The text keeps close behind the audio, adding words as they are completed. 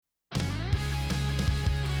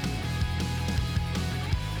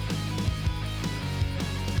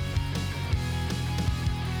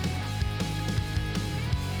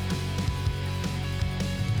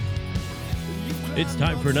It's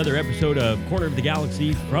time for another episode of Corner of the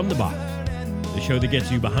Galaxy from the Box, the show that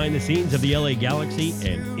gets you behind the scenes of the LA Galaxy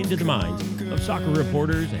and into the minds of soccer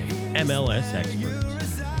reporters and MLS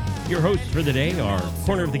experts. Your hosts for the day are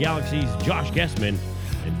Corner of the Galaxy's Josh Gessman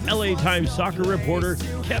and LA Times soccer reporter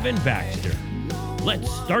Kevin Baxter.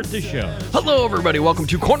 Let's start the show. Hello, everybody. Welcome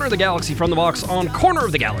to Corner of the Galaxy from the Box on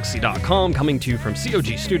cornerofthegalaxy.com, coming to you from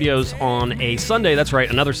COG Studios on a Sunday. That's right,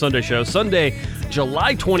 another Sunday show. Sunday,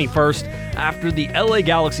 July 21st, after the LA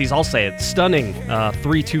Galaxy's, I'll say it, stunning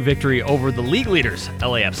 3-2 victory over the league leaders,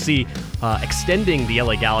 LAFC, extending the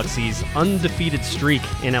LA Galaxy's undefeated streak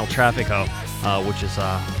in El Tráfico, which is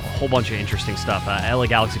a whole bunch of interesting stuff. LA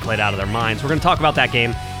Galaxy played out of their minds. We're going to talk about that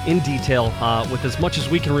game in detail with as much as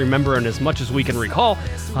we can remember and as much as we can recall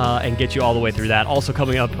and get you all the way through that. Also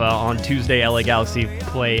coming up on Tuesday, LA Galaxy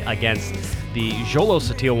play against the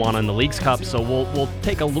Xolos of Tijuana in the Leagues Cup, so we'll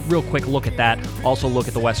take a real quick look at that. Also look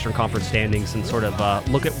at the Western Conference standings and sort of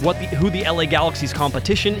look at who the LA Galaxy's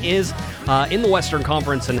competition is in the Western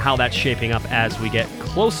Conference and how that's shaping up as we get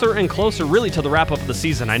closer and closer, really, to the wrap up of the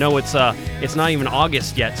season. I know it's not even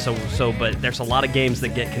August yet, but there's a lot of games that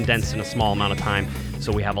get condensed in a small amount of time,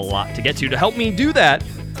 so we have a lot to get to. To help me do that,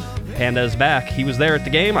 Panda is back. He was there at the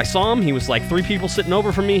game. I saw him. He was like 3 people sitting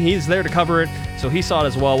over from me. He's there to cover it, so he saw it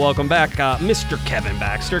as well. Welcome back, Mr. Kevin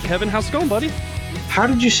Baxter. Kevin, how's it going, buddy? How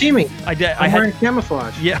did you see me? I'm wearing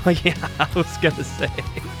camouflage. Yeah. I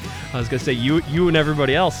was gonna say you and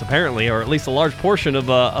everybody else apparently, or at least a large portion of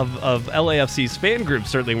LAFC's fan group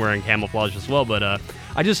certainly wearing camouflage as well. But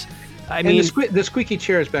the squeaky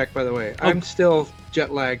chair is back, by the way. Oh. I'm still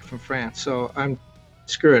jet lagged from France, so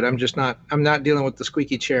screw it. I'm not dealing with the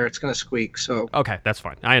squeaky chair. It's going to squeak. So okay, that's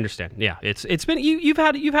fine. I understand. Yeah, it's been you've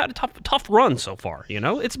had a tough run so far. You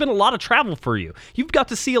know, it's been a lot of travel for you. You've got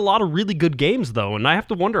to see a lot of really good games though, and I have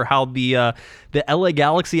to wonder how the LA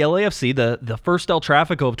Galaxy LAFC, the first El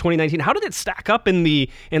Tráfico of 2019, how did it stack up in the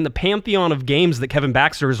pantheon of games that Kevin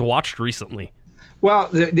Baxter has watched recently?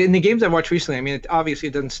 Well, in the games I've watched recently, I mean, obviously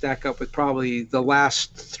it doesn't stack up with probably the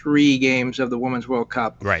last 3 games of the Women's World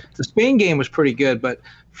Cup. Right. The Spain game was pretty good, but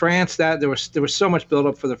France, there was so much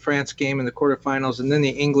buildup for the France game in the quarterfinals, and then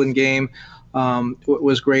the England game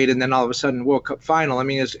was great, and then all of a sudden World Cup final. I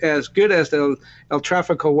mean, as good as El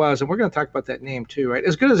Tráfico was, and we're going to talk about that name too, right?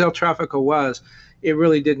 As good as El Tráfico was, it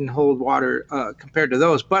really didn't hold water compared to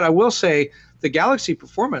those. But I will say the Galaxy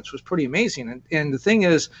performance was pretty amazing, and the thing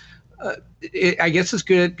is, I guess it's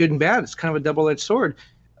good and bad. It's kind of a double-edged sword.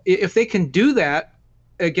 If they can do that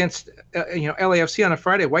against LAFC on a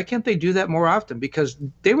Friday, why can't they do that more often? Because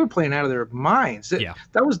they were playing out of their minds. Yeah.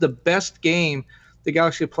 That was the best game the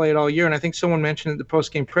Galaxy played all year. And I think someone mentioned at the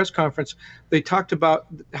post-game press conference, they talked about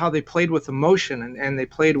how they played with emotion and they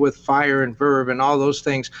played with fire and verve and all those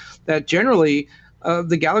things that generally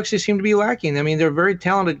the Galaxy seem to be lacking. I mean, they're a very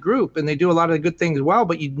talented group, and they do a lot of good things well,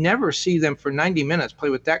 but you'd never see them for 90 minutes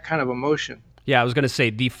play with that kind of emotion. Yeah, I was going to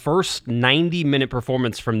say, the first 90-minute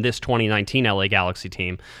performance from this 2019 LA Galaxy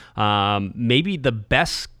team, maybe the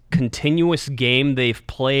best continuous game they've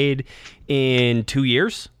played in 2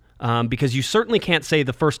 years. Because you certainly can't say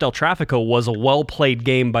the first El Tráfico was a well-played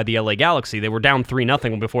game by the LA Galaxy. They were down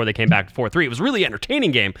 3-0 before they came back 4-3. It was a really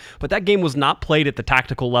entertaining game, but that game was not played at the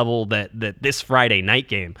tactical level that this Friday night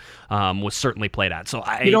game was certainly played at. So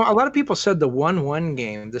a lot of people said the 1-1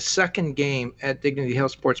 game, the second game at Dignity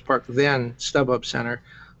Health Sports Park, then StubHub Center,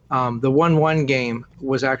 the 1-1 game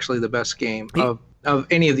was actually the best game of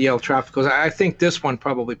any of the El Tráficos. I think this one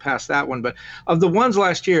probably passed that one, but of the ones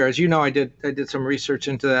last year, as you know, I did some research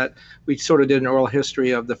into that. We sort of did an oral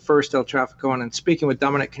history of the first El Tráfico, and speaking with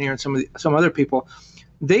Dominic Kinnear and some other people,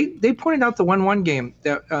 they pointed out the 1-1 game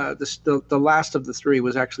that the last of the 3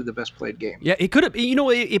 was actually the best played game. Yeah, it could have.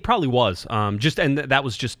 It probably was. That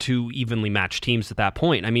was just 2 evenly matched teams at that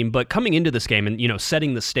point. I mean, but coming into this game and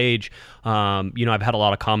setting the stage, I've had a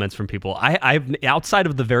lot of comments from people. I've outside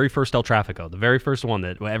of the very first El Tráfico, the very first one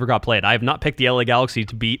that ever got played, I have not picked the LA Galaxy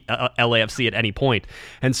to beat LAFC at any point.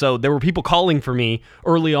 And so there were people calling for me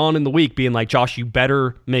early on in the week, being like, "Josh, you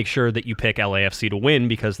better make sure that you pick LAFC to win,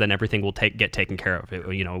 because then everything will get taken care of.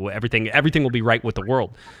 Everything will be right with the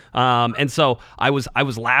world." And so I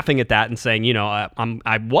was laughing at that and saying,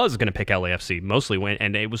 I was going to pick LAFC mostly,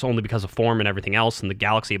 and it was only because of form and everything else. And the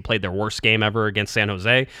Galaxy had played their worst game ever against San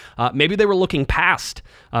Jose. Maybe they were looking past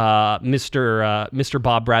Mr.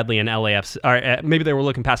 Bob Bradley and LAFC, or maybe they were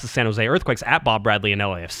looking past the San Jose Earthquakes at Bob Bradley and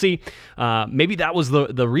LAFC. Maybe that was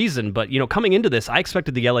the reason. But coming into this, I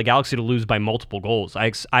expected the LA Galaxy to lose by multiple goals.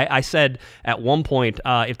 I said at one point,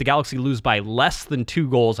 if the Galaxy lose by less than 2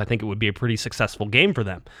 goals, I think it would be a pretty successful game for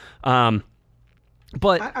them.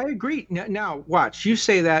 But I agree. Now, watch. You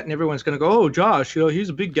say that, and everyone's going to go, "Oh, Josh, he's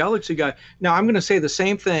a big Galaxy guy." Now, I'm going to say the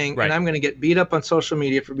same thing, right. and I'm going to get beat up on social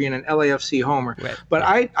media for being an LAFC homer. Right. But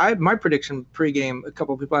I my prediction pregame, a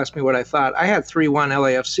couple of people asked me what I thought. I had 3-1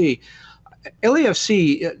 LAFC.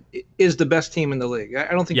 LAFC is the best team in the league. I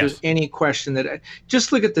don't think there's any question that.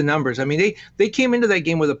 Just look at the numbers. I mean, they came into that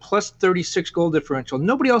game with a plus 36 goal differential.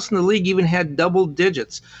 Nobody else in the league even had double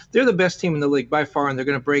digits. They're the best team in the league by far, and they're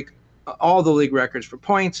going to break all the league records for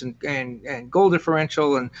points and goal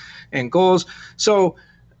differential and goals. So,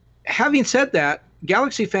 having said that,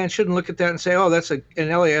 Galaxy fans shouldn't look at that and say, "Oh, that's an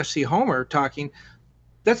LAFC homer talking."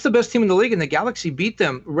 That's the best team in the league, and the Galaxy beat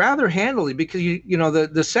them rather handily because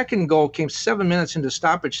the second goal came 7 minutes into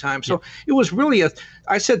stoppage time. So it was really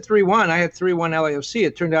I said 3-1. I had 3-1 LAFC.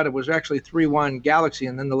 It turned out it was actually 3-1 Galaxy,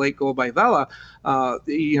 and then the late goal by Vela.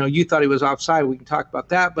 You thought he was offside. We can talk about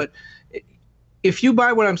that, but if you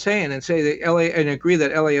buy what I'm saying and say that and agree that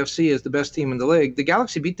LAFC is the best team in the league, the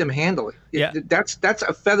Galaxy beat them handily. Yeah. That's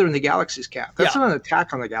a feather in the Galaxy's cap. That's not an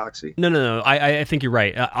attack on the Galaxy. No. I think you're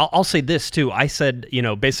right. I'll say this too. I said,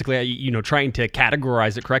 basically, trying to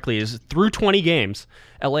categorize it correctly is through 20 games,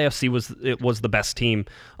 LAFC was the best team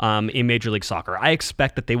in Major League Soccer. I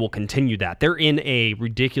expect that they will continue that. They're in a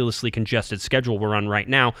ridiculously congested schedule we're on right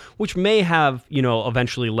now, which may have,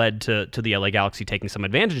 eventually led to the LA Galaxy taking some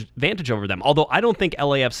advantage over them. Although I don't think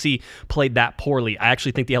LAFC played that poorly. I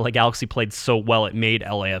actually think the LA Galaxy played so well it made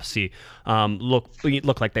LAFC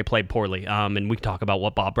look like they played poorly. And we can talk about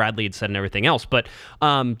what Bob Bradley had said and everything else. But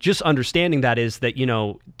just understanding that is that,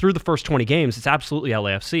 through the first 20 games, it's absolutely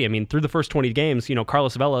LAFC. I mean, through the first 20 games,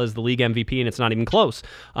 Carlos Vela is the league MVP, and it's not even close.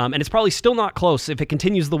 And it's probably still not close if it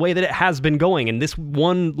continues the way that it has been going. And this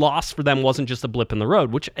one loss for them wasn't just a blip in the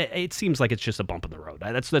road, which it seems like it's just a bump in the road.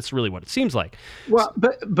 That's really what it seems like. Well,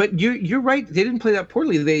 but you're right. They didn't play that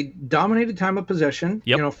poorly. They dominated time of possession.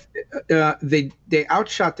 Yep. They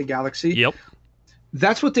outshot the Galaxy. Yep.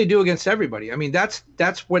 That's what they do against everybody. I mean, that's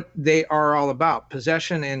what they are all about: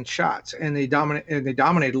 possession and shots. And they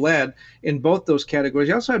dominated, led in both those categories.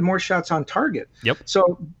 They also had more shots on target. Yep.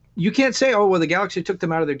 So you can't say, "Oh, well, the Galaxy took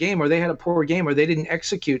them out of their game, or they had a poor game, or they didn't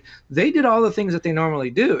execute." They did all the things that they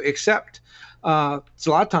normally do, except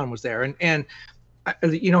Zlatan was there, and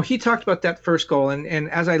he talked about that first goal, and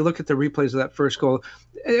as I look at the replays of that first goal,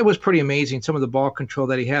 it was pretty amazing, some of the ball control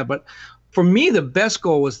that he had. But for me, the best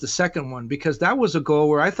goal was the second one, because that was a goal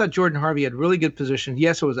where I thought Jordan Harvey had really good position.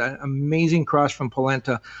 Yes, it was an amazing cross from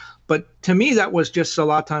Polenta, but to me, that was just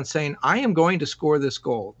Zlatan saying, "I am going to score this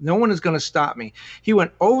goal. No one is going to stop me." He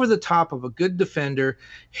went over the top of a good defender,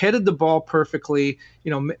 headed the ball perfectly,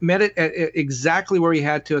 met it at exactly where he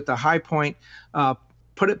had to at the high point,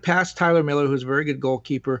 put it past Tyler Miller, who's a very good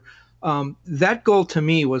goalkeeper. That goal to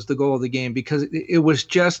me was the goal of the game, because it was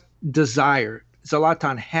just desire.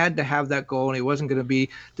 Zlatan had to have that goal, and he wasn't going to be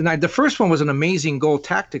denied. The first one was an amazing goal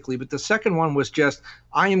tactically, but the second one was just,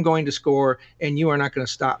 "I am going to score, and you are not going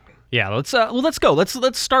to stop me." Yeah, let's go.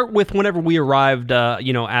 Let's start with whenever we arrived,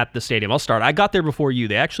 at the stadium. I'll start. I got there before you.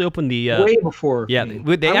 They actually opened the way before. Yeah,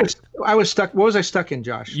 I was stuck. What was I stuck in,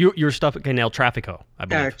 Josh? You were stuck in El Tráfico, I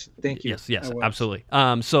believe. Thank you. Yes, absolutely.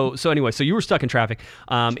 So anyway, so you were stuck in traffic.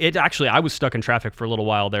 I was stuck in traffic for a little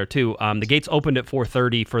while there too. The gates opened at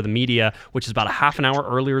 4:30 for the media, which is about a half an hour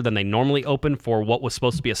earlier than they normally open for what was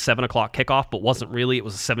supposed to be a 7:00 kickoff, but wasn't really. It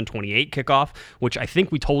was a 7:28 kickoff, which I think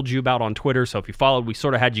we told you about on Twitter. So if you followed, we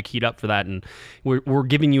sort of had you keyed up for that, and we're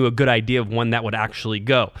giving you a good idea of when that would actually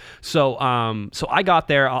go. So I got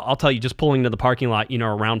there. I'll tell you, just pulling to the parking lot,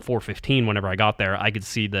 around 4:15. Whenever I got there, I could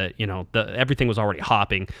see that everything was already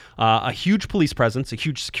hopping. A huge police presence, a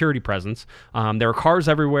huge security presence. There were cars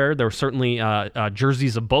everywhere. There were certainly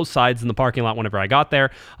jerseys of both sides in the parking lot. Whenever I got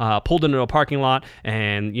there, pulled into a parking lot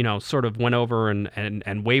and sort of went over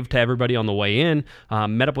and waved to everybody on the way in.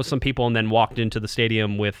 Met up with some people and then walked into the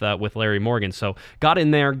stadium with Larry Morgan. So got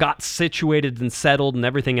in there, got situated and settled and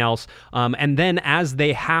everything else. And then, as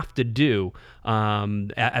they have to do,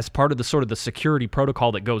 as part of the sort of the security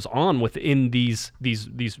protocol that goes on within these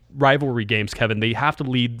rivalry games, Kevin, they have to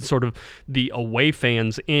lead sort of the away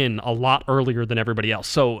fans in a lot earlier than everybody else.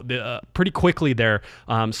 So pretty quickly there,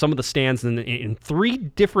 some of the stands in three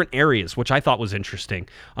different areas, which I thought was interesting.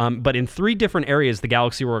 But in three different areas, the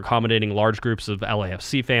Galaxy were accommodating large groups of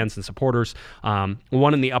LAFC fans and supporters.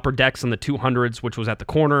 One in the upper decks in the 200s, which was at the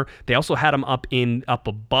corner. They also had them up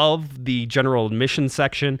above the general admission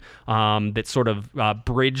section that sort of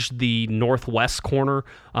bridged the northwest corner.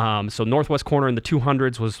 So northwest corner in the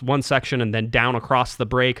 200s was one section, and then down across the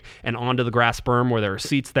break and onto the grass berm where there were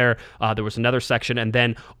seats there. There was another section, and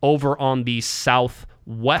then over on the southwest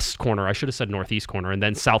west corner, I should have said northeast corner, and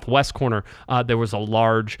then southwest corner, there was a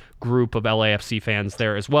large group of LAFC fans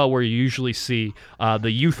there as well, where you usually see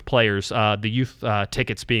the youth players, the youth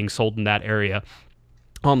tickets being sold in that area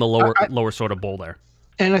on the lower sort of bowl there.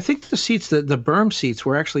 And I think the seats, the berm seats,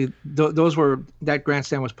 were actually those were that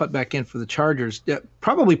grandstand was put back in for the Chargers.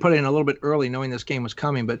 Probably put in a little bit early, knowing this game was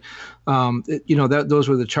coming. But those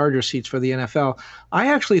were the Charger seats for the NFL. I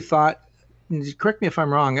actually thought, correct me if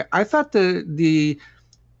I'm wrong, I thought the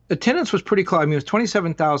attendance was pretty close. I mean, it was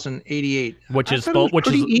 27,088, which is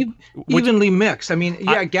evenly mixed. I mean,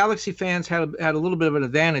 Galaxy fans had a little bit of an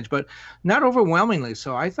advantage, but not overwhelmingly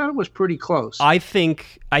so. I thought it was pretty close. I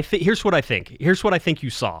think here's what I think. Here's what I think you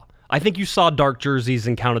saw. I think you saw dark jerseys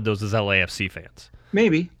and counted those as LAFC fans.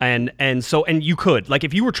 Maybe. And you could, like,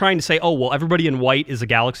 if you were trying to say, oh, well, everybody in white is a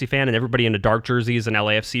Galaxy fan and everybody in a dark jersey is an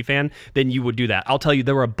LAFC fan, then you would do that. I'll tell you,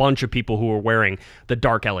 there were a bunch of people who were wearing the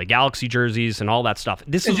dark LA Galaxy jerseys and all that stuff.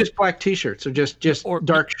 This is just black t-shirts or just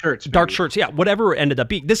dark shirts. Dark shirts, yeah, whatever it ended up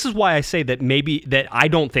being. This is why I say that I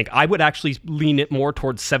don't think, I would actually lean it more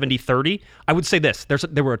towards 70-30. I would say this,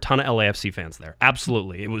 there were a ton of LAFC fans there.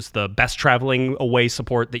 Absolutely. It was the best traveling away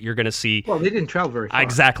support that you're going to see. Well, they didn't travel very far.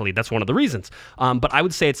 Exactly. That's one of the reasons. But I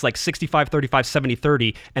would say it's like 65-35,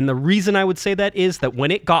 70-30. And the reason I would say that is that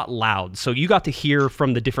when it got loud, so you got to hear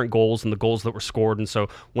from the different goals and the goals that were scored. And so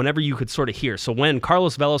whenever you could sort of hear. So when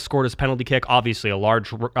Carlos Vela scored his penalty kick, obviously a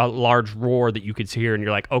large roar that you could hear. And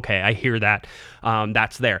you're like, okay, I hear that.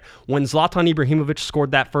 That's there. When Zlatan Ibrahimovic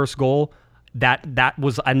scored that first goal, that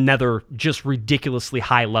was another just ridiculously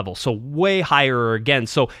high level. So way higher again.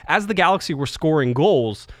 So as the Galaxy were scoring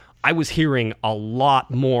goals, I was hearing a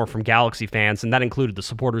lot more from Galaxy fans, and that included the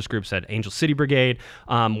supporters groups at Angel City Brigade.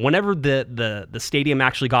 Whenever the stadium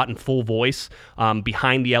actually got in full voice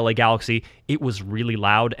behind the LA Galaxy, it was really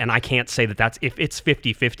loud, and I can't say that's if it's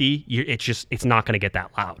 50-50, it's not going to get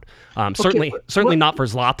that loud. Certainly not for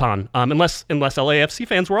Zlatan, unless LAFC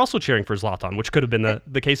fans were also cheering for Zlatan, which could have been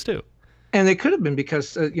the case too. And they could have been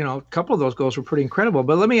because a couple of those goals were pretty incredible.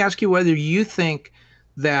 But let me ask you whether you think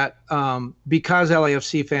that because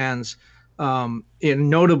LAFC fans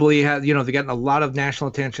notably had, they've gotten a lot of national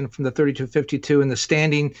attention from the 32-52 in the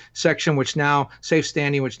standing section, which now safe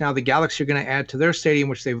standing, which now the Galaxy are going to add to their stadium,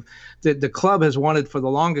 which the club has wanted for the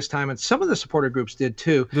longest time, and some of the supporter groups did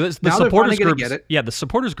too. The supporters groups, the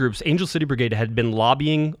supporters groups, Angel City Brigade had been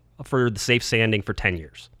lobbying for the safe standing for 10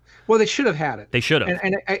 years. Well, they should have had it. They should have.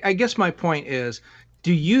 And I guess my point is,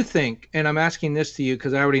 do you think, and I'm asking this to you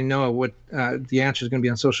because I already know what the answer is going to be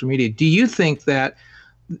on social media, do you think that,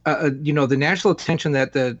 the national attention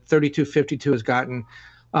that the 32-52 has gotten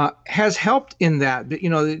has helped in that?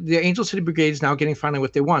 The Angel City Brigade is now getting finally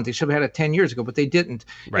what they want. They should have had it 10 years ago, but they didn't.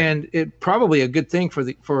 Right. And it probably a good thing for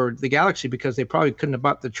the Galaxy because they probably couldn't have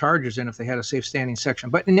bought the Chargers in if they had a safe standing section.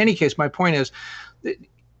 But in any case, my point is,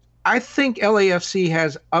 I think LAFC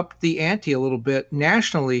has upped the ante a little bit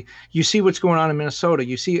nationally. You see what's going on in Minnesota.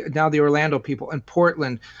 You see now the Orlando people and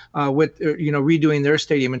Portland with redoing their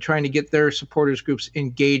stadium and trying to get their supporters groups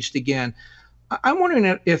engaged again. I'm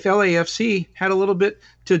wondering if LAFC had a little bit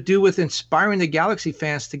to do with inspiring the Galaxy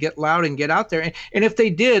fans to get loud and get out there. And if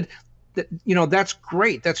they did, that's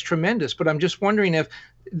great. That's tremendous. But I'm just wondering if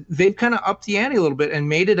they've kind of upped the ante a little bit and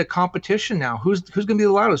made it a competition now. Who's going to be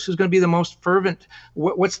the loudest? Who's going to be the most fervent?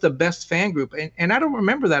 What's the best fan group? And I don't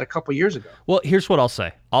remember that a couple years ago. Well, here's what I'll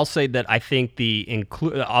say. I'll say that I think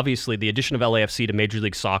obviously the addition of LAFC to Major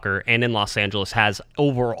League Soccer and in Los Angeles has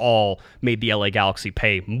overall made the LA Galaxy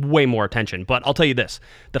pay way more attention. But I'll tell you this,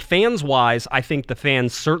 the fans-wise, I think the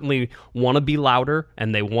fans certainly want to be louder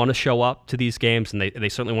and they want to show up to these games and they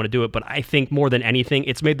certainly want to do it. But I think more than anything,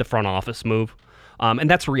 it's made the front office move. And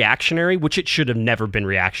that's reactionary, which it should have never been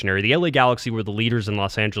reactionary. The LA Galaxy were the leaders in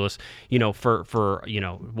Los Angeles, for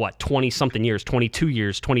 20-something years, 22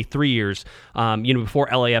 years, 23 years, before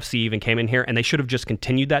LAFC even came in here, and they should have just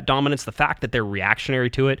continued that dominance. The fact that they're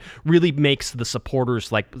reactionary to it really makes the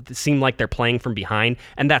supporters seem like they're playing from behind,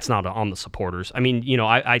 and that's not on the supporters. I mean,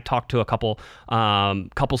 I talked to a couple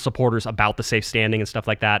supporters about the safe standing and stuff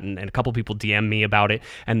like that, and a couple people DM'd me about it,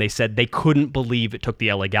 and they said they couldn't believe it took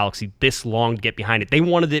the LA Galaxy this long to get behind it. They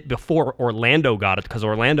wanted it before Orlando got it because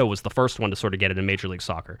Orlando was the first one to sort of get it in Major League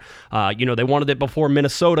Soccer. They wanted it before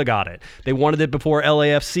Minnesota got it. They wanted it before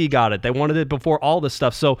LAFC got it. They wanted it before all this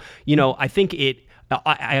stuff. So, I think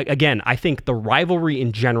I think the rivalry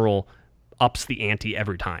in general ups the ante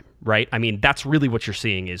every time, right? I mean, that's really what you're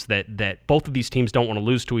seeing, is that both of these teams don't want to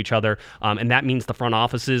lose to each other, and that means the front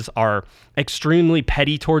offices are extremely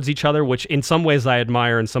petty towards each other, which in some ways I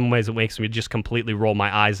admire, in some ways it makes me just completely roll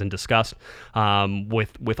my eyes in disgust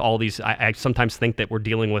with all these. I sometimes think that we're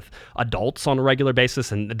dealing with adults on a regular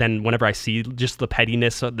basis, and then whenever I see just the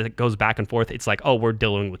pettiness that goes back and forth, it's like, oh, we're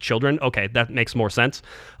dealing with children. Okay, that makes more sense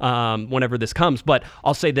whenever this comes. But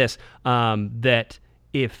I'll say this, that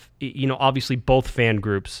if, obviously both fan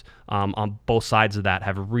groups on both sides of that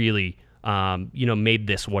have really, made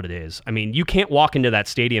this what it is. I mean, you can't walk into that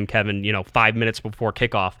stadium, Kevin, 5 minutes before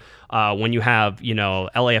kickoff when you have,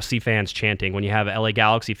 LAFC fans chanting, when you have LA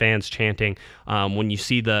Galaxy fans chanting, when you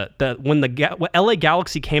see when LA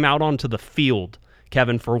Galaxy came out onto the field,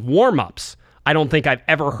 Kevin, for warm-ups. I don't think I've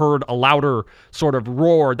ever heard a louder sort of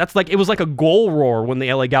roar. It was like a goal roar when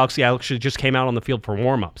the LA Galaxy actually just came out on the field for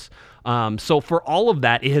warm-ups. So for all of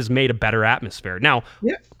that, it has made a better atmosphere. Now,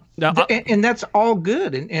 yeah. And that's all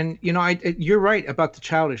good. And you're right about the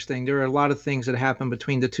childish thing. There are a lot of things that happen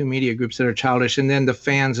between the two media groups that are childish, and then the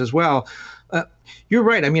fans as well. You're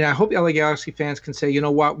right. I mean, I hope LA Galaxy fans can say, you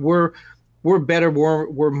know what, we're better,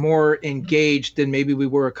 we're more engaged than maybe we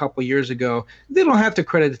were a couple years ago. They don't have to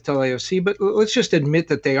credit it to LAFC, but let's just admit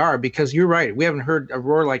that they are, because you're right. We haven't heard a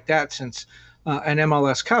roar like that since an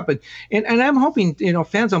MLS Cup. And I'm hoping,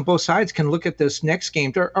 fans on both sides can look at this next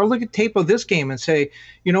game or look at tape of this game and say,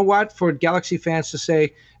 you know what, for Galaxy fans to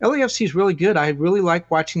say, LAFC is really good. I really like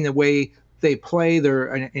watching the way they play. They're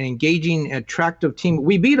an engaging, attractive team.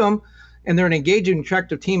 We beat them, and they're an engaging,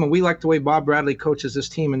 attractive team, and we like the way Bob Bradley coaches this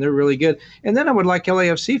team, and they're really good. And then I would like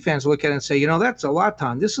LAFC fans to look at it and say, that's a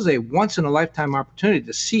Zlatan. This is a once-in-a-lifetime opportunity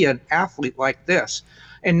to see an athlete like this,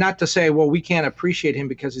 and not to say, well, we can't appreciate him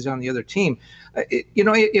because he's on the other team.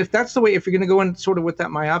 If that's the way, if you're going to go in sort of with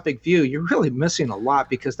that myopic view, you're really missing a lot,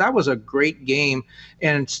 because that was a great game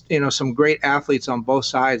and, some great athletes on both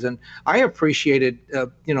sides. And I appreciated,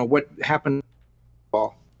 what happened.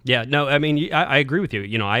 Yeah, no, I mean, I agree with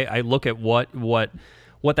you. I look at what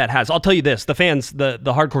that has. I'll tell you this: the fans, the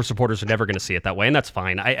hardcore supporters are never going to see it that way, and that's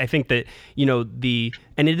fine. I think that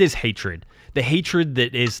and it is hatred. The hatred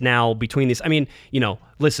that is now between these. I mean,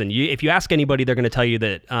 listen. If you ask anybody, they're going to tell you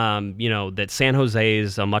that that San Jose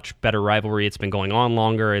is a much better rivalry. It's been going on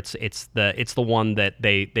longer. It's the one that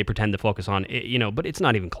they pretend to focus on. But it's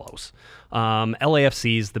not even close.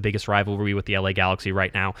 LAFC is the biggest rivalry with the LA Galaxy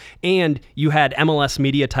right now, and you had MLS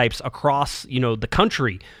media types across the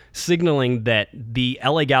country signaling that the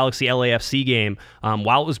LA Galaxy LAFC game,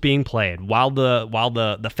 while it was being played, while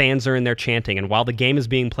the fans are in there chanting, and while the game is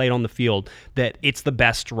being played on the field, that it's the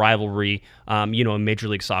best rivalry in Major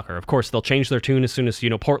League Soccer. Of course, they'll change their tune as soon as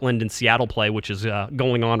Portland and Seattle play, which is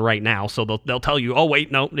going on right now. So they'll tell you, oh wait,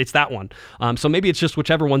 no, it's that one. So maybe it's just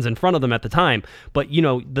whichever one's in front of them at the time. But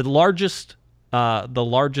the largest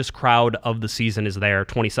crowd of the season is there,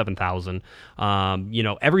 27,000.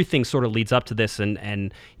 Everything sort of leads up to this,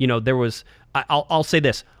 and there was. I'll say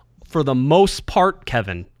this, for the most part,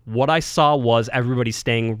 Kevin, what I saw was everybody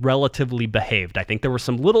staying relatively behaved. I think there were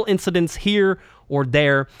some little incidents here or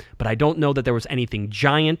there, but I don't know that there was anything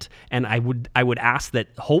giant. And I would ask that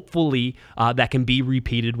hopefully that can be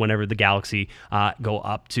repeated whenever the Galaxy go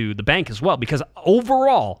up to the bank as well. Because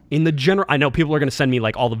overall, in the general, I know people are going to send me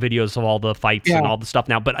like all the videos of all the fights and all the stuff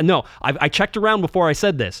now, but no, I checked around before I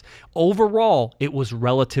said this. Overall, it was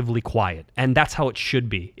relatively quiet, and that's how it should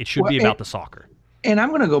be. It should be about the soccer. And I'm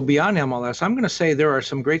going to go beyond MLS. I'm going to say there are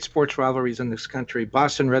some great sports rivalries in this country: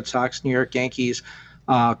 Boston Red Sox, New York Yankees,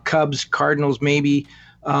 Cubs, Cardinals, maybe,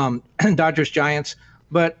 Dodgers, Giants.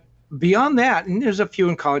 But beyond that, and there's a few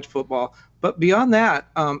in college football, but beyond that,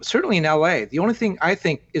 certainly in LA, the only thing I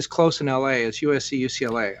think is close in LA is USC,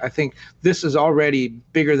 UCLA. I think this is already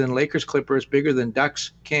bigger than Lakers, Clippers, bigger than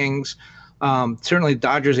Ducks, Kings. Certainly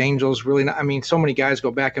Dodgers, Angels, really not. I mean, so many guys go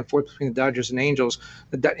back and forth between the Dodgers and Angels.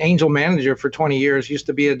 The Angel manager for 20 years used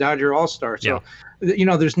to be a Dodger All-Star. So,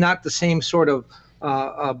 there's not the same sort of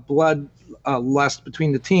blood lust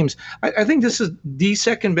between the teams. I think this is the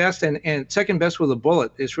second best, and second best with a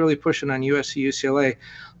bullet is really pushing on USC, UCLA.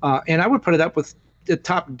 And I would put it up with the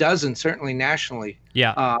top dozen, certainly nationally.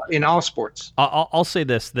 In all sports. I'll say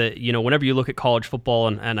this, that whenever you look at college football,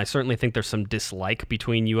 and I certainly think there's some dislike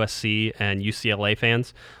between USC and UCLA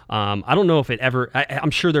fans. I don't know if it ever.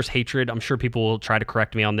 I'm sure there's hatred. I'm sure people will try to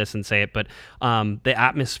correct me on this and say it, but the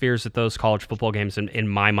atmospheres at those college football games, in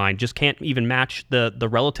my mind, just can't even match the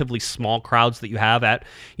relatively small crowds that you have at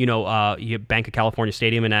Bank of California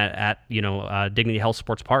Stadium and at Dignity Health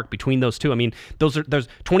Sports Park. Between those two, I mean, there's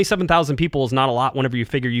 27,000 people is not a lot. Whenever you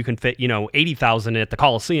figure you can fit 80,000 at the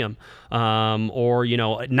Coliseum, or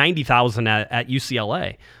 90,000 at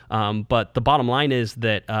UCLA. But the bottom line is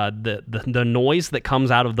that the noise that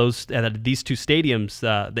comes out of these two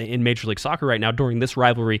stadiums in Major League Soccer right now during this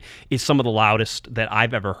rivalry is some of the loudest that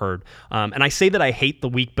I've ever heard. And I say that I hate the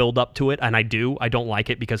week build up to it, and I do. I don't like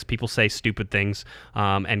it because people say stupid things,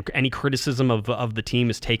 and any criticism of the team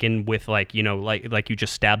is taken with like you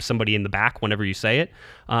just stab somebody in the back whenever you say it.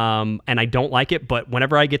 And I don't like it. But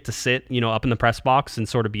whenever I get to sit up in the press box and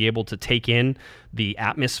sort of be able to take in the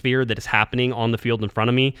atmosphere that is happening on the field in front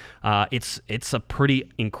of me, it's a pretty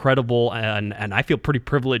incredible, and I feel pretty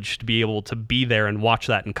privileged to be able to be there and watch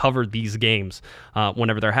that and cover these games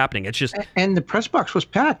whenever they're happening. It's just, and the press box was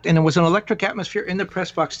packed, and it was an electric atmosphere in the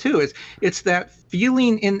press box too. It's that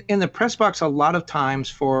feeling in the press box a lot of times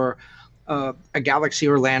for a Galaxy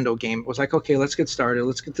Orlando game. It was like, okay, let's get started.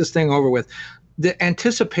 Let's get this thing over with. The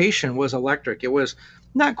anticipation was electric. It was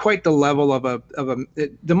not quite the level of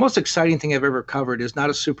the most exciting thing I've ever covered is not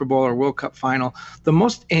a Super Bowl or World Cup final. The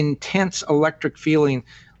most intense electric feeling,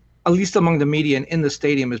 at least among the media and in the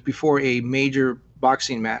stadium, is before a major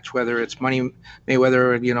boxing match, whether it's Money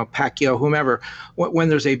Mayweather, Pacquiao, whomever. When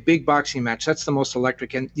there's a big boxing match, that's the most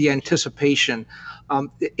electric, and the anticipation.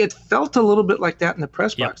 It felt a little bit like that in the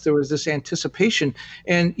press box. Yep. There was this anticipation,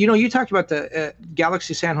 and you talked about the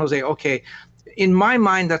Galaxy San Jose. Okay, in my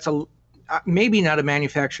mind, that's maybe not a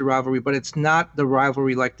manufactured rivalry, but it's not the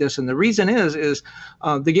rivalry like this. And the reason is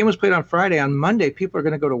the game was played on Friday. On Monday, people are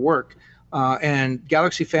going to go to work. And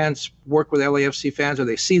Galaxy fans work with LAFC fans, or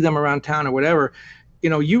they see them around town or whatever.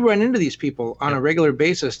 You run into these people on a regular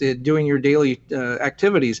basis doing your daily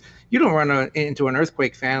activities. You don't run into an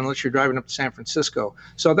Earthquake fan unless you're driving up to San Francisco.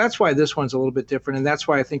 So that's why this one's a little bit different, and that's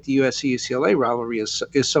why I think the USC-UCLA rivalry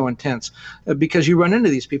is so intense, because you run into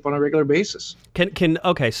these people on a regular basis.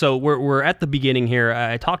 Okay, so we're at the beginning here.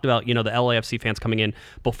 I talked about the LAFC fans coming in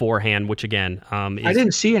beforehand, which again, I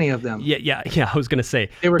didn't see any of them. Yeah. I was gonna say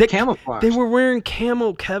they were camouflaged. They were wearing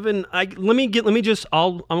camo, Kevin. I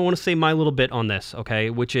want to say my little bit on this, okay,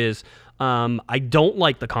 which is. I don't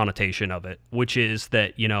like the connotation of it, which is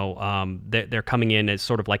that, they're coming in as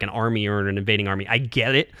sort of like an army or an invading army. I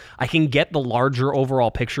get it. I can get the larger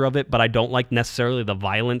overall picture of it, but I don't like necessarily the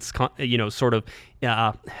violence,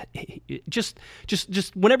 just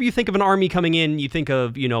whenever you think of an army coming in, you think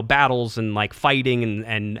of, battles and like fighting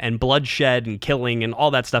and bloodshed and killing and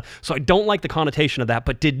all that stuff. So I don't like the connotation of that,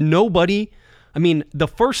 but the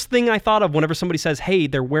first thing I thought of whenever somebody says, hey,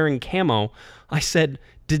 they're wearing camo, I said,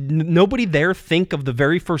 did nobody there think of the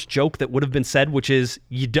very first joke that would have been said, which is,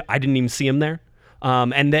 I didn't even see him there?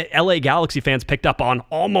 And the LA Galaxy fans picked up on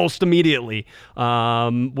almost immediately,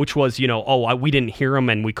 which was, we didn't hear them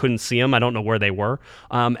and we couldn't see them. I don't know where they were.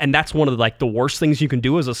 And that's one of the worst things you can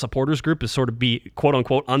do as a supporters group is sort of be quote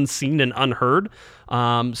unquote unseen and unheard.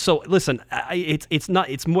 So listen, it's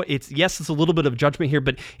a little bit of judgment here,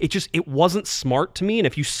 but it wasn't smart to me. And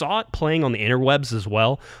if you saw it playing on the interwebs as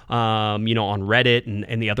well, on Reddit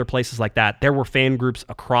and the other places like that, there were fan groups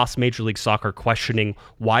across Major League Soccer questioning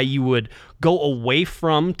why you would go away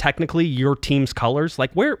from technically your team's colors.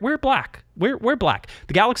 Like we're black. We're black.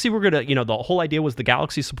 The Galaxy were going to, the whole idea was the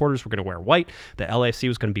Galaxy supporters were going to wear white. The LAFC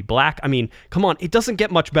was going to be black. I mean, come on. It doesn't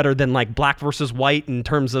get much better than like black versus white in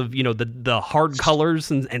terms of, the hard colors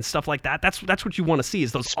and stuff like that. That's what you want to see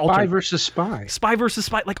is those spy versus spy. Spy versus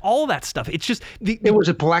spy, like all of that stuff. It's just... It was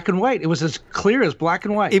a black and white. It was as clear as black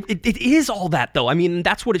and white. It is all that, though. I mean,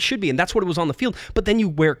 that's what it should be, and that's what it was on the field. But then you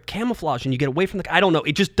wear camouflage and you get away from I don't know.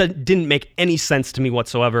 It just didn't make any sense to me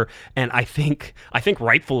whatsoever. And I think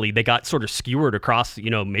rightfully they got sort of skewered across,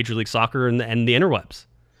 Major League Soccer and the interwebs.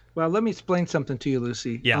 Well, let me explain something to you,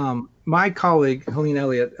 Lucy. Yeah. My colleague, Helene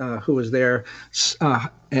Elliott, who was there,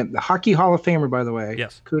 the Hockey Hall of Famer, by the way.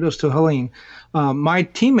 Yes. Kudos to Helene. My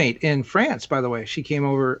teammate in France, by the way, she came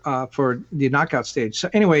over for the knockout stage. So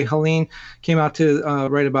anyway, Helene came out to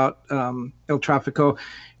write about El Tráfico,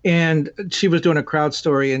 and she was doing a crowd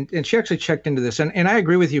story, and she actually checked into this. And I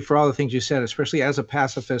agree with you for all the things you said, especially as a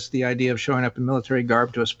pacifist, the idea of showing up in military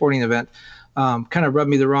garb to a sporting event kind of rubbed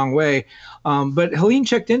me the wrong way. But Helene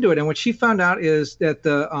checked into it, and what she found out is that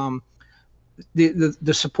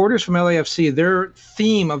the supporters from LAFC, their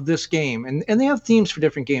theme of this game, and they have themes for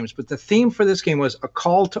different games, but the theme for this game was a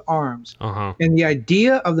call to arms. Uh-huh. And the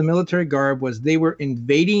idea of the military garb was they were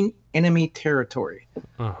invading enemy territory.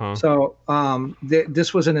 Uh-huh. So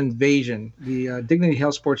this was an invasion. The Dignity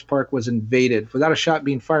Health Sports Park was invaded without a shot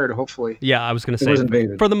being fired, hopefully. Yeah, I was going to was say,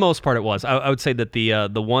 invaded. for the most part, it was. I would say that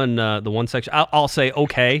the one section, I'll say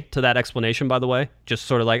okay to that explanation, by the way. Just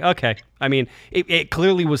sort of like, okay. I mean, it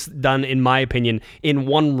clearly was done, in my opinion, in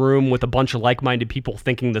one room with a bunch of like-minded people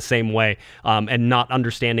thinking the same way, and not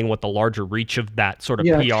understanding what the larger reach of that sort of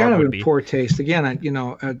PR it's kind of would in be. poor taste. Again,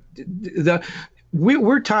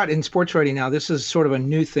 we're taught in sports writing now, this is sort of a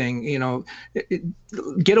new thing,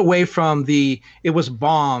 get away from it was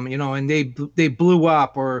bomb, and they blew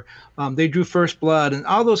up, or they drew first blood, and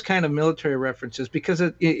all those kind of military references, because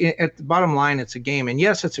at the bottom line, it's a game. And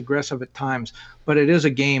yes, it's aggressive at times, but it is a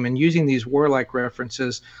game. And using these warlike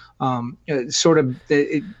references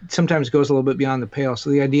it sometimes goes a little bit beyond the pale. So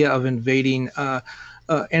the idea of invading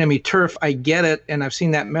enemy turf, I get it, and I've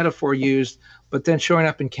seen that metaphor used, but then showing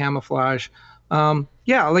up in camouflage,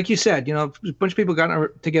 like you said, a bunch of people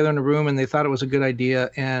got together in a room and they thought it was a good idea,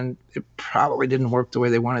 and it probably didn't work the way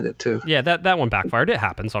they wanted it to. Yeah, that one backfired. It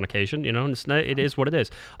happens on occasion, and it is what it is.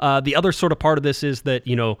 The other sort of part of this is that,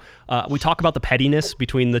 we talk about the pettiness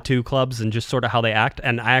between the two clubs and just sort of how they act,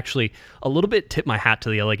 and I actually a little bit tip my hat to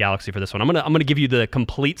the LA Galaxy for this one. I'm gonna give you the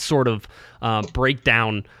complete sort of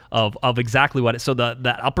breakdown of exactly what it. So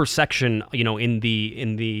that upper section, in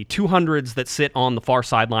the 200s that sit on the far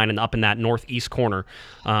sideline and up in that northeast corner,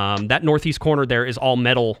 that northeast corner there is all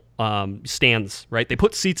metal stands, right? They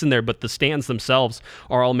put seats in there, but the stands themselves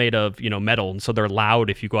are all made of metal, and so they're loud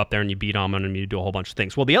if you go up there and you beat on them and you do a whole bunch of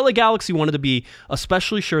things. Well, the LA Galaxy wanted to be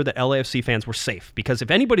especially sure that LAFC fans were safe, because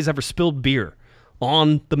if anybody's ever spilled beer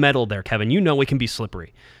on the metal there, Kevin, it can be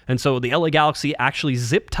slippery. And so the LA Galaxy actually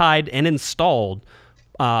zip-tied and installed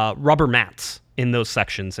rubber mats in those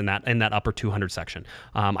sections, in that upper 200 section.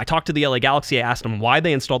 I talked to the LA Galaxy. I asked them why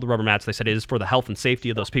they installed the rubber mats. They said it is for the health and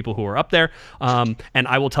safety of those people who are up there. And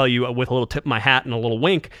I will tell you, with a little tip of my hat and a little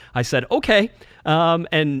wink, I said, okay.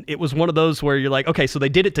 And it was one of those where you're like, okay, so they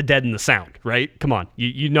did it to deaden the sound, right? Come on,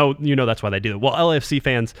 you know that's why they do it. Well, LAFC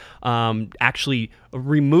fans actually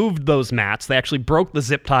removed those mats. They actually broke the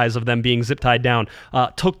zip ties of them being zip tied down,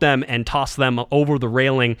 took them and tossed them over the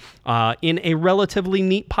railing in a relatively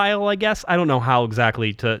neat pile, I guess. I don't know how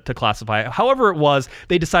exactly to classify it. However it was,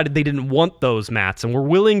 they decided they didn't want those mats and were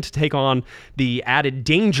willing to take on the added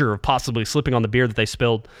danger of possibly slipping on the beer that they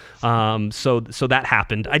spilled. So that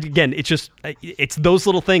happened. It's those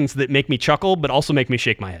little things that make me chuckle, but also make me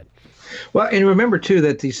shake my head. Well, and remember, too,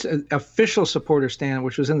 that the official supporter stand,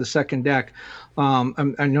 which was in the second deck,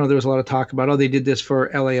 I know there was a lot of talk about, they did this for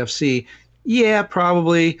LAFC. Yeah,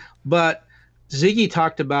 probably. But Ziggy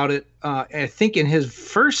talked about it, I think, in his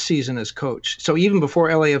first season as coach. So even before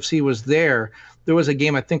LAFC was there was a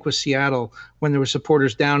game, I think, with Seattle, when there were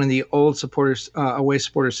supporters down in the old supporters away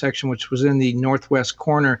supporters section, which was in the northwest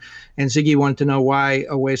corner. And Ziggy wanted to know why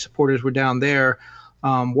away supporters were down there.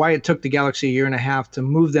 Why it took the Galaxy a year and a half to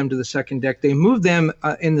move them to the second deck. They moved them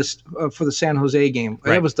for the San Jose game.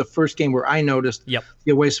 Right. That was the first game where I noticed the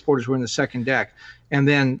away supporters were in the second deck. And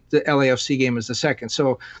then the LAFC game is the second.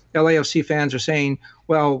 So LAFC fans are saying,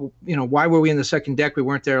 well, why were we in the second deck? We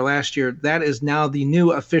weren't there last year. That is now the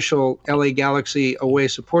new official LA Galaxy away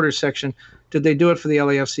supporters section. Did they do it for the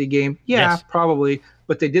LAFC game? Yeah, yes. Probably.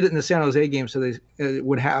 But they did it in the San Jose game, so they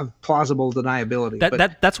would have plausible deniability.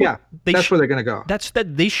 That's where they're going to go.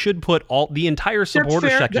 They should put the entire supporter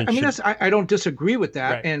section. I don't disagree with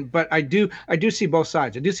that, right. But I do see both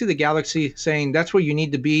sides. I do see the Galaxy saying that's where you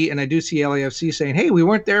need to be, and I do see LAFC saying, hey, we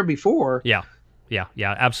weren't there before. Yeah,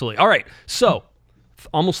 absolutely. All right, so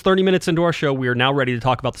almost 30 minutes into our show, we are now ready to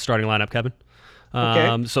talk about the starting lineup, Kevin.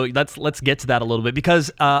 Okay. So let's get to that a little bit,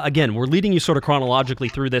 because again, we're leading you sort of chronologically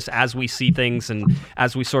through this as we see things and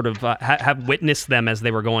as we sort of have witnessed them as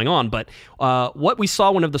they were going on. But what we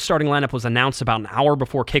saw when the starting lineup was announced about an hour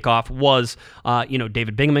before kickoff was,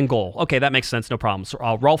 David Bingham in goal. Okay, that makes sense, no problem.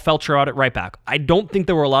 So, Rolf Feltscher out at right back. I don't think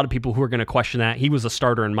there were a lot of people who were going to question that. He was a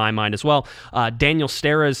starter in my mind as well. Daniel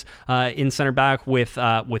Steres in center back with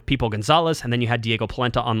Pipo Gonzalez, and then you had Diego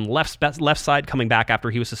Polenta on the left side coming back after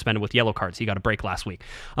he was suspended with yellow cards. He got a break last week.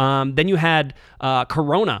 Then you had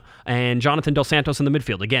Corona and Jonathan Dos Santos in the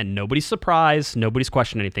midfield. Again, nobody's surprised. Nobody's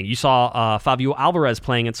questioned anything. You saw Fabio Alvarez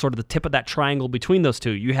playing at sort of the tip of that triangle between those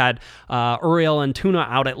two. You had Uriel Antuna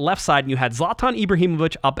out at left side, and you had Zlatan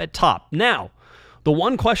Ibrahimovic up at top. Now, The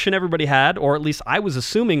one question everybody had, or at least I was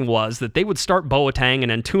assuming, was that they would start Boateng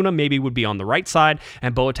and Antuna maybe would be on the right side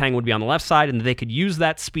and Boateng would be on the left side, and they could use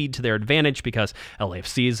that speed to their advantage because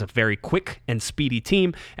LAFC is a very quick and speedy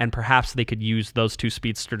team, and perhaps they could use those two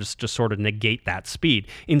speeds to just sort of negate that speed.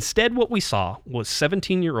 Instead, what we saw was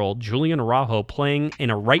 17-year-old Julian Araujo playing in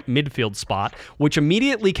a right midfield spot, which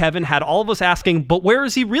immediately, Kevin, had all of us asking, but where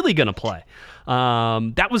is he really going to play?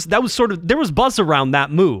 That was sort of, there was buzz around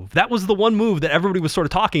that move. That was the one move that everybody was sort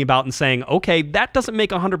of talking about and saying, okay, that doesn't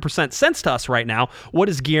make 100% sense to us right now. What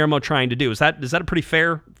is Guillermo trying to do? Is that a pretty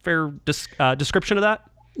fair description of that?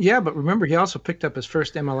 Yeah, but remember, he also picked up his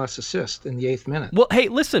first MLS assist in the 8th minute. Well, hey,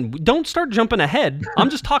 listen, don't start jumping ahead. I'm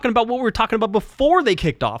just talking about what we were talking about before they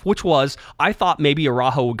kicked off, which was, I thought maybe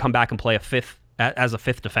Araujo would come back and play as a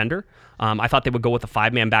fifth defender. I thought they would go with a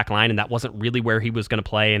 5-man back line, and that wasn't really where he was going to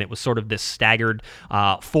play, and it was sort of this staggered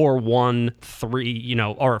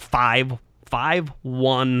 4-1-3, or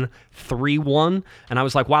 5-1-3-1, and I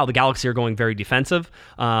was like, wow, the Galaxy are going very defensive.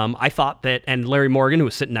 I thought that, and Larry Morgan, who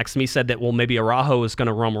was sitting next to me, said that, well, maybe Araujo is going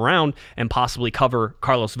to roam around and possibly cover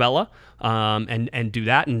Carlos Vela, and do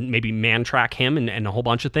that, and maybe man track him and a whole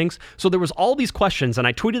bunch of things. So there was all these questions, and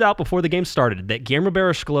I tweeted out before the game started that Guillermo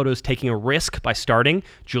Barros-Schelotto is taking a risk by starting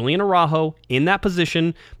Julian Araujo in that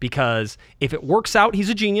position, because if it works out, he's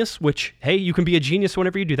a genius, which, hey, you can be a genius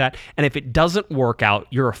whenever you do that, and if it doesn't work out,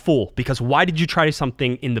 you're a fool, because why did you try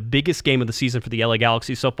something in the biggest game of the season for the LA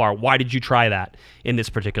Galaxy so far? Why did you try that in this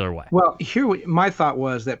particular way? Well, my thought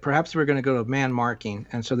was that perhaps they were going to go to man marking,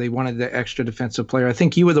 and so they wanted the extra defensive player. I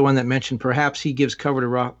think you were the one that mentioned perhaps he gives cover to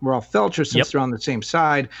Rolf Felcher since they're on the same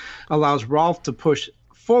side, allows Rolf to push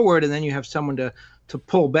forward, and then you have someone to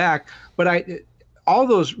pull back. But all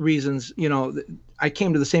those reasons, I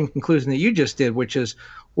came to the same conclusion that you just did, which is,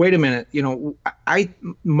 wait a minute,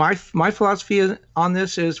 my philosophy on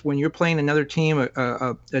this is, when you're playing another team,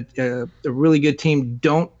 a really good team,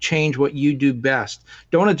 don't change what you do best.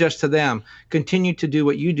 Don't adjust to them. Continue to do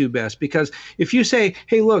what you do best. Because if you say,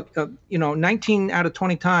 hey, look, 19 out of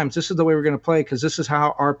 20 times, this is the way we're going to play because this is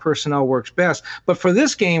how our personnel works best. But for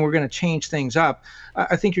this game, we're going to change things up.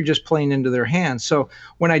 I think you're just playing into their hands. So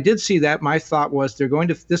when I did see that, my thought was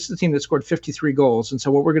this is the team that scored 53 goals. And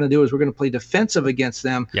so what we're going to do is we're going to play defensive against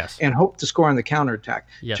them and hope to score on the counterattack.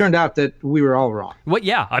 Yes. Turned out that we were all wrong. Well,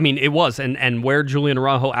 yeah, I mean, it was. And where Julian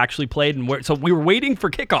Araujo actually played, so we were waiting for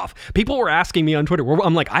kickoff. People were asking me on Twitter,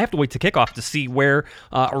 I'm like, I have to wait to kickoff to see where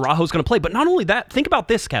Araujo's going to play. But not only that, think about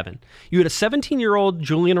this, Kevin. You had a 17-year-old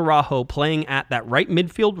Julian Araujo playing at that right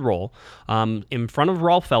midfield role in front of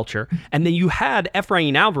Rolf Felcher, and then you had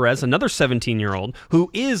Efrain Alvarez, another 17-year-old, who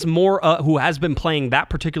is more, who has been playing that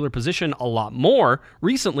particular position a lot more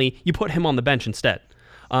recently. You put him on the bench instead.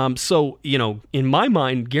 So, in my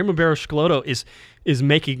mind, Guillermo Barros-Schelotto is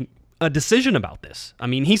making a decision about this. I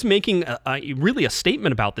mean, he's making really a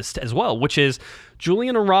statement about this as well, which is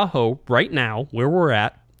Julian Araujo right now, where we're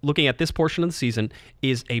at, looking at this portion of the season,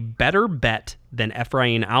 is a better bet than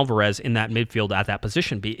Efrain Alvarez in that midfield at that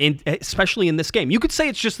position, especially in this game. You could say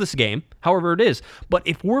it's just this game, however it is, but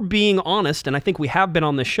if we're being honest, and I think we have been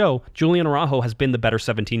on this show, Julian Araujo has been the better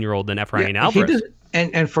 17-year-old than Efrain Alvarez.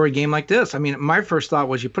 And for a game like this, I mean, my first thought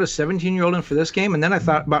was you put a 17-year-old in for this game, and then I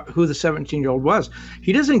thought about who the 17-year-old was.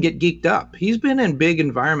 He doesn't get geeked up. He's been in big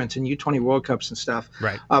environments in U20 World Cups and stuff.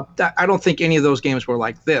 Right. I don't think any of those games were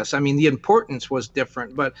like this. I mean, the importance was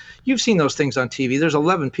different, but you've seen those things on TV. There's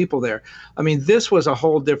 11 people there. I mean, this was a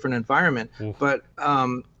whole different environment. Ooh. But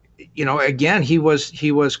again, he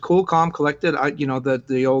was cool, calm, collected.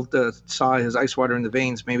 The old saw his ice water in the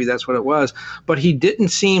veins. Maybe that's what it was. But he didn't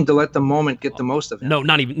seem to let the moment get the most of him. No,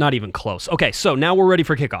 not even close. Okay, so now we're ready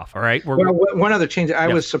for kickoff. All right. One other change. I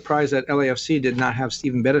was surprised that LAFC did not have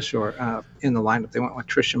Steven Beitashour in the lineup. They went with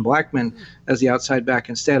Tristan Blackman as the outside back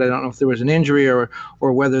instead. I don't know if there was an injury or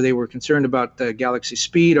whether they were concerned about the Galaxy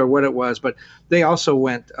speed or what it was, but they also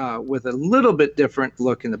went with a little bit different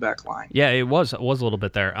look in the back line. Yeah, it was a little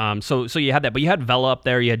bit there. So you had that, but you had Vela up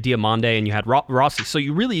there, you had Diamande, and you had Rossi. So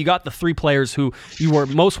you got the three players who you were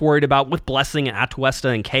most worried about, with Blessing and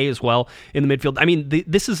Atuesta and Kay as well in the midfield. I mean,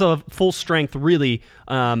 this is a full strength, really.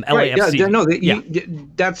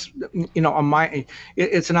 LAFC. That's on my.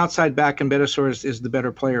 It's an outside back, and Beitashour is the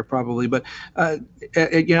better player probably. But the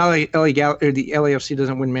LAFC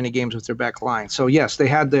doesn't win many games with their back line. So yes, they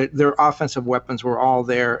had their offensive weapons were all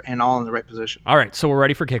there and all in the right position. All right, so we're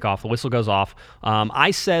ready for kickoff. The whistle goes off.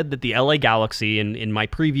 I said said that the LA Galaxy, in my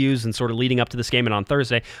previews and sort of leading up to this game and on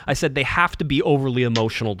Thursday, I said they have to be overly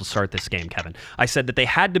emotional to start this game, Kevin. I said that they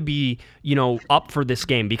had to be, up for this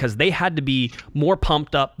game because they had to be more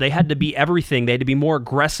pumped up. They had to be everything. They had to be more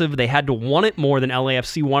aggressive. They had to want it more than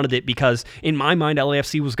LAFC wanted it because, in my mind,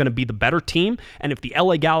 LAFC was going to be the better team. And if the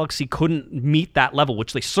LA Galaxy couldn't meet that level,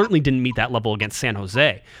 which they certainly didn't meet that level against San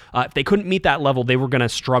Jose, if they couldn't meet that level, they were going to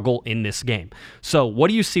struggle in this game. So what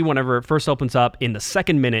do you see whenever it first opens up? In the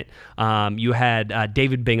second minute, you had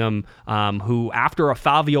David Bingham, who after a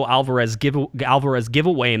Fabio Alvarez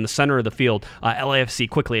giveaway in the center of the field, LAFC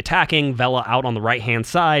quickly attacking, Vela out on the right-hand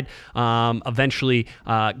side, eventually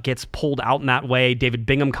gets pulled out in that way. David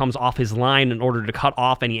Bingham comes off his line in order to cut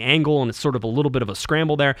off any angle, and it's sort of a little bit of a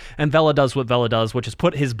scramble there, and Vela does what Vela does, which is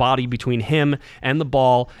put his body between him and the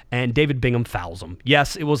ball, and David Bingham fouls him.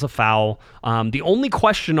 Yes, it was a foul. The only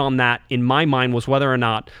question on that, in my mind, was whether or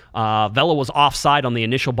not Vela was offside on the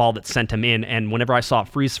initial ball that sent him in, and whenever I saw a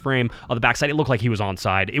freeze frame of the backside, it looked like he was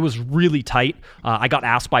onside. It was really tight. I got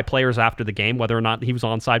asked by players after the game whether or not he was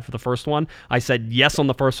onside for the first one. I said yes on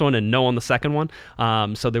the first one and no on the second one.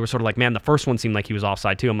 So they were sort of like, man, the first one seemed like he was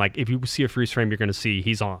offside too. I'm like, if you see a freeze frame, you're going to see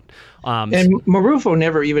he's on. And Marufo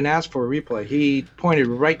never even asked for a replay. He pointed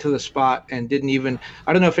right to the spot and didn't even.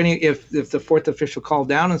 I don't know if the fourth official called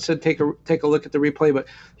down and said take a look at the replay, but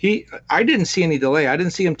I didn't see any delay. I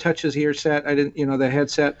didn't see him touch his ear set. I didn't, the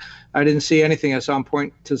headset. I didn't see anything. I saw him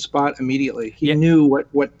point to the spot immediately. He knew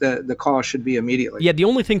what the call should be immediately. Yeah, the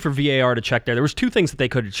only thing for VAR to check there was two things that they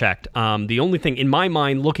could have checked. The only thing, in my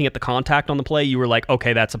mind, looking at the contact on the play, you were like,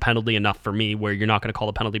 okay, that's a penalty enough for me where you're not going to call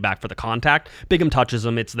the penalty back for the contact. Bingham touches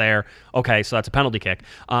him. It's there. Okay, so that's a penalty kick.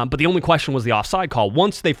 But the only question was the offside call.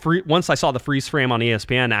 Once I saw the freeze frame on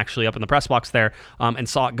ESPN actually up in the press box there and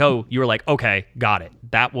saw it go, you were like, okay, got it.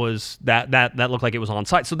 That was that looked like it was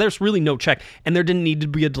onside. So there's really no check, and there didn't need to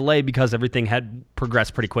be a delay because everything had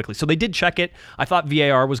progressed pretty quickly. So they did check it. I thought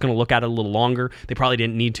VAR was going to look at it a little longer. They probably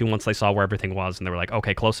didn't need to once they saw where everything was, and they were like,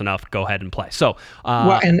 okay, close enough. Go ahead and play. So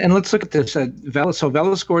and let's look at this. Vela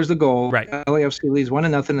scores the goal. Right. LAFC leads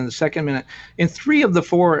 1-0 in the second minute. In 3 of the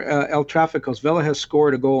 4 El Tráficos, Vela has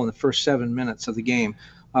scored a goal in the first 7 minutes of the game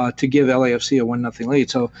to give LAFC a 1-0 lead.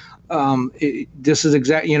 So this is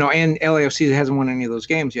exactly, and LAFC hasn't won any of those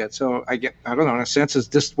games yet. So I don't know, in a sense, is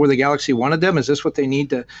this where the Galaxy wanted them? Is this what they need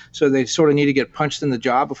to, so they sort of need to get punched in the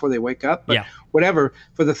jaw before they wake up? But whatever,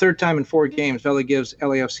 for the third time in 4 games, Vela gives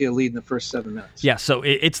LAFC a lead in the first 7 minutes. Yeah, so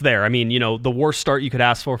it's there. I mean, the worst start you could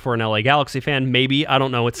ask for an LA Galaxy fan, maybe, I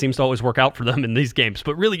don't know, it seems to always work out for them in these games.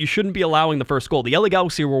 But really, you shouldn't be allowing the first goal. The LA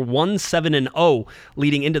Galaxy were 1-7-0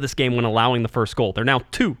 leading into this game when allowing the first goal. They're now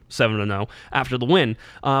 2-7-0 after the win.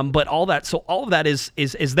 But all of that is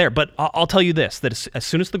there. But I'll tell you this, that as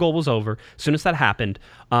soon as the goal was over, as soon as that happened,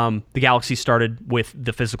 the Galaxy started with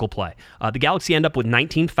the physical play. The Galaxy end up with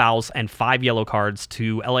 19 fouls and 5 yellow cards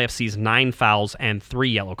to LAFC's 9 fouls and 3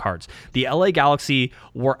 yellow cards. The LA Galaxy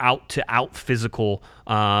were out to out physical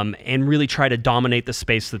and really try to dominate the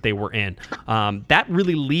space that they were in. That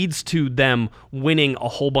really leads to them winning a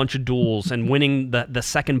whole bunch of duels and winning the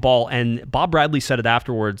second ball. And Bob Bradley said it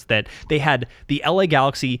afterwards that the LA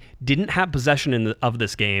Galaxy didn't have possession of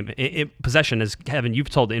this game. Possession, as Kevin, you've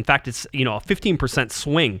told. In fact, it's a 15%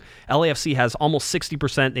 swing. LAFC has almost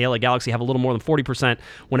 60%. The LA Galaxy have a little more than 40%.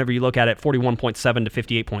 Whenever you look at it, 41.7 to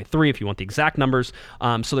 58.3 if you want the exact numbers.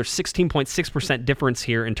 So there's 16.6% difference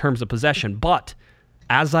here in terms of possession. But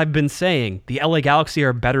as I've been saying, the LA Galaxy are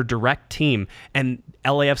a better direct team, and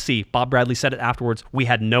LAFC, Bob Bradley said it afterwards, we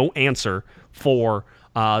had no answer for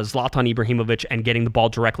Zlatan Ibrahimovic and getting the ball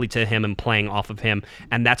directly to him and playing off of him,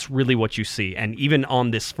 and that's really what you see. And even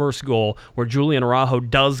on this first goal, where Julian Araujo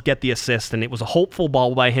does get the assist, and it was a hopeful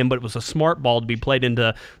ball by him, but it was a smart ball to be played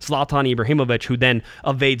into Zlatan Ibrahimovic, who then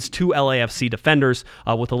evades 2 LAFC defenders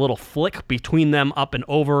with a little flick between them up and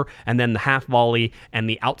over, and then the half volley and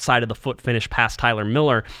the outside of the foot finish past Tyler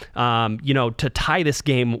Miller, to tie this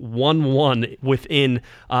game 1-1 within,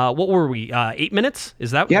 what were we, 8 minutes?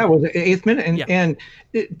 Is that? Yeah, it was the 8th minute, and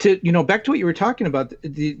to back to what you were talking about,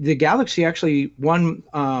 the Galaxy actually won.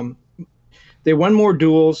 They won more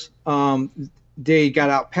duels. They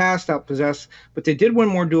got outpossessed, but they did win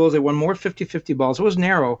more duels. They won more 50-50 balls. It was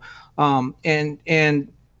narrow, and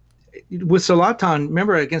with Zlatan,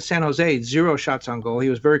 remember against San Jose, 0 shots on goal. He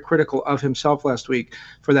was very critical of himself last week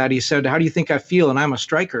for that. He said, "How do you think I feel? And I'm a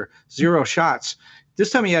striker. 0 shots." This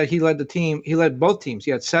time he led the team. He led both teams.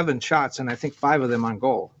 He had 7 shots, and I think 5 of them on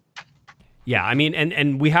goal. Yeah, I mean,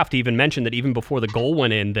 and we have to even mention that even before the goal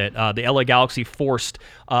went in, that the LA Galaxy forced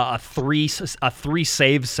a three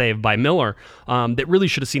save by Miller that really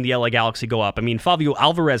should have seen the LA Galaxy go up. I mean, Fabio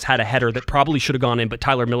Alvarez had a header that probably should have gone in, but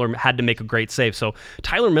Tyler Miller had to make a great save. So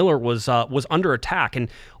Tyler Miller was under attack, and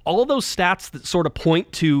all of those stats that sort of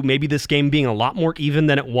point to maybe this game being a lot more even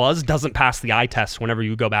than it was doesn't pass the eye test whenever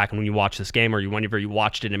you go back and when you watch this game or whenever you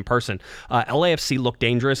watched it in person. LAFC looked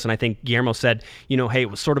dangerous, and I think Guillermo said, hey, it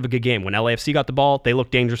was sort of a good game. When LAFC got the ball, they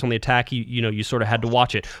looked dangerous on the attack. You sort of had to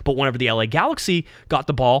watch it. But whenever the LA Galaxy got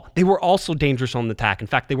the ball, they were also dangerous on the attack. In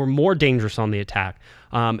fact, they were more dangerous on the attack.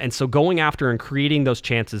 And so going after and creating those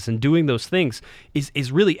chances and doing those things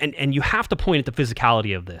is really, and you have to point at the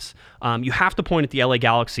physicality of this. You have to point at the LA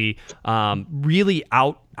Galaxy really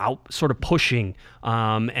out sort of pushing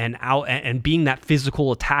and being that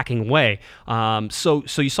physical attacking way. So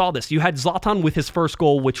you saw this. You had Zlatan with his first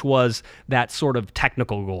goal, which was that sort of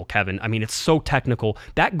technical goal, Kevin. I mean, it's so technical.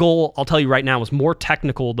 That goal, I'll tell you right now, was more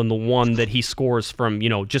technical than the one that he scores from,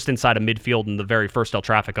 just inside of midfield in the very first El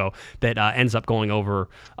Tráfico that ends up going over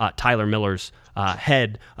Tyler Miller's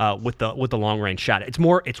head with the long range shot.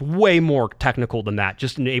 It's way more technical than that.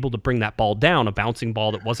 Just able to bring that ball down, a bouncing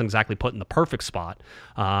ball that wasn't exactly put in the perfect spot.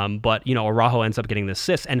 But Araujo ends up getting the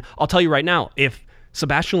assist. And I'll tell you right now, if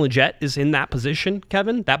Sebastian Lletget is in that position,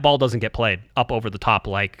 Kevin, that ball doesn't get played up over the top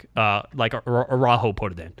like Araujo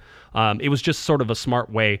put it in. It was just sort of a smart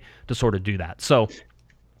way to sort of do that. So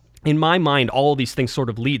in my mind, all of these things sort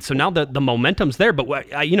of lead. So now the momentum's there, but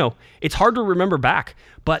it's hard to remember back.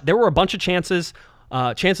 But there were a bunch of chances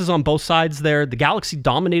on both sides there. The Galaxy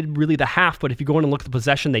dominated really the half, but if you go in and look at the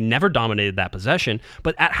possession, they never dominated that possession.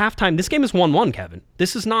 But at halftime, this game is 1-1, Kevin.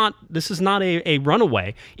 This is not a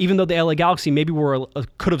runaway, even though the LA Galaxy maybe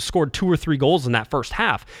could have scored 2 or 3 goals in that first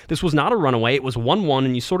half. This was not a runaway. It was 1-1,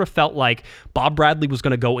 and you sort of felt like Bob Bradley was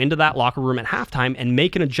going to go into that locker room at halftime and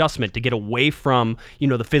make an adjustment to get away from, the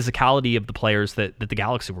physicality of the players that the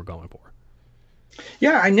Galaxy were going for.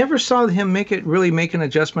 Yeah, I never saw him make an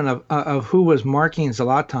adjustment of who was marking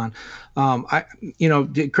Zlatan.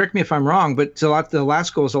 Correct me if I'm wrong, but the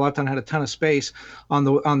last goal, Zlatan had a ton of space on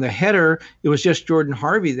the header. It was just Jordan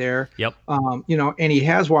Harvey there. Yep. And he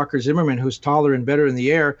has Walker Zimmerman, who's taller and better in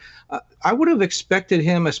the air. I would have expected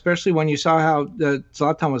him, especially when you saw how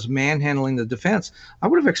Zlatan was manhandling the defense. I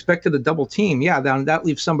would have expected a double team. Yeah, that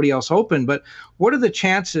leaves somebody else open. But what are the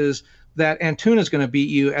chances that Antuna is going to beat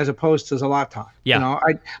you as opposed to Zlatan? Yeah.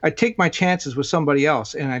 I take my chances with somebody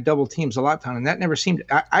else and I double team Zlatan, and that never seemed.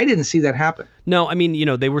 I didn't see that happen. No, I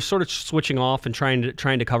mean, they were sort of switching off and trying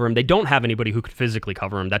to cover him. They don't have anybody who could physically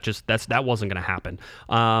cover him. That wasn't going to happen.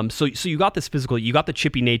 So you got this physical, you got the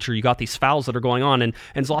chippy nature, you got these fouls that are going on, and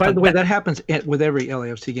Zlatan. By the way, that happens with every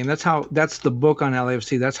LAFC game. That's the book on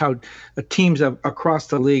LAFC. That's how teams across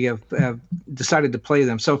the league have decided to play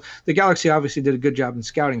them. So the Galaxy obviously did a good job in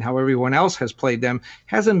scouting. How everyone else has played them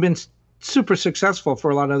hasn't been super successful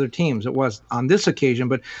for a lot of other teams. It was on this occasion,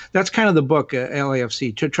 but that's kind of the book,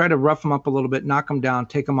 LAFC, to try to rough them up a little bit, knock them down,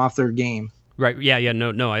 take them off their game. Right. Yeah.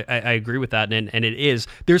 No. I agree with that, and it is.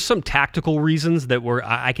 There's some tactical reasons that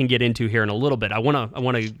I can get into here in a little bit. I want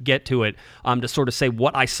to get to it to sort of say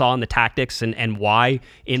what I saw in the tactics and why,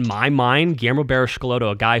 in my mind, Guillermo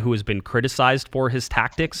Barros-Schelotto, a guy who has been criticized for his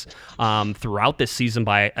tactics throughout this season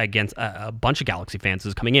against a bunch of Galaxy fans,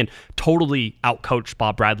 is coming in totally outcoached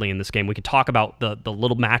Bob Bradley in this game. We can talk about the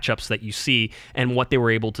little matchups that you see and what they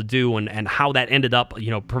were able to do and how that ended up,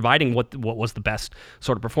 providing what was the best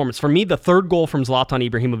sort of performance. For me, the third goal from Zlatan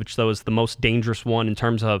Ibrahimovic, though, is the most dangerous one in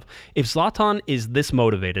terms of if Zlatan is this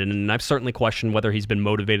motivated, and I've certainly questioned whether he's been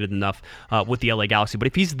motivated enough with the LA Galaxy, but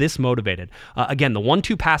if he's this motivated, again, the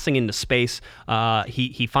 1-2 passing into space,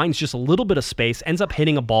 he finds just a little bit of space, ends up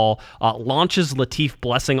hitting a ball, launches Latif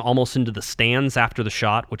Blessing almost into the stands after the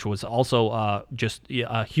shot, which was also just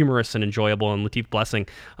humorous and enjoyable, and Latif Blessing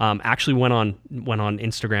actually went on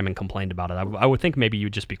Instagram and complained about it. I would think maybe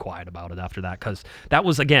you'd just be quiet about it after that, because that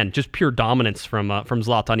was, again, just pure dominance from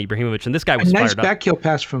Zlatan Ibrahimovic, and this guy was a nice fired up. back heel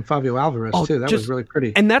pass from Fabio Alvarez too. That was really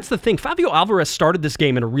pretty. And that's the thing. Fabio Alvarez started this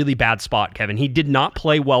game in a really bad spot, Kevin. He did not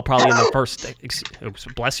play well probably in the first.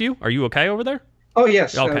 Bless you. Are you okay over there? Oh,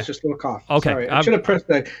 yes. Okay. That was just a little cough. Okay. Sorry. I should have pressed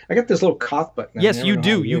that. I got this little cough button. Yes, you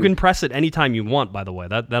do. You can press it anytime you want, by the way.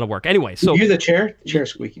 That'll work. Anyway, so... You the chair? The chair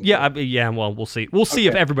squeaking. Yeah, well, we'll see. We'll see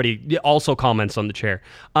if everybody also comments on the chair.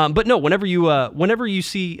 But no, whenever you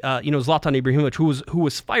see, Zlatan Ibrahimovic, who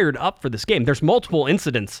was fired up for this game, there's multiple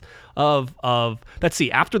incidents of let's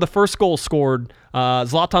see, after the first goal scored,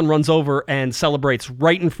 Zlatan runs over and celebrates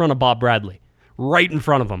right in front of Bob Bradley. right in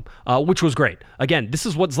front of him, which was great. Again, this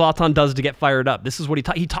is what Zlatan does to get fired up. This is what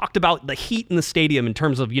he talked about the heat in the stadium in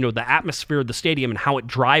terms of, the atmosphere of the stadium and how it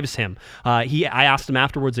drives him. I asked him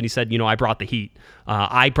afterwards, and he said, I brought the heat.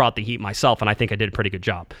 I brought the heat myself, and I think I did a pretty good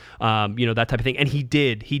job. That type of thing. And he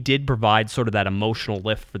did provide sort of that emotional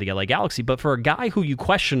lift for the LA Galaxy. But for a guy who you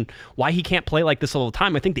question why he can't play like this all the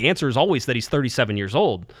time, I think the answer is always that he's 37 years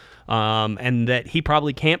old. And that he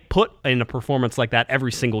probably can't put in a performance like that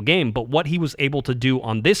every single game. But what he was able to do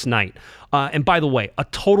on this night, and by the way, a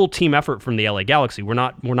total team effort from the LA Galaxy. We're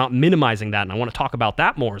not minimizing that, and I want to talk about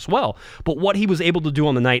that more as well. But what he was able to do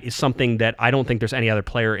on the night is something that I don't think there's any other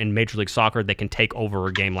player in Major League Soccer that can take over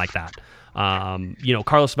a game like that.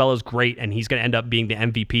 Carlos Vela is great, and he's going to end up being the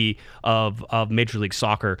MVP of Major League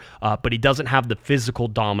Soccer, but he doesn't have the physical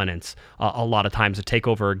dominance a lot of times to take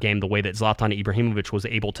over a game the way that Zlatan Ibrahimovic was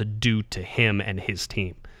able to do to him and his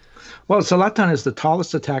team. Well, Zlatan is the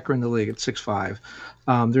tallest attacker in the league at 6'5".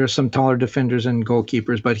 There are some taller defenders and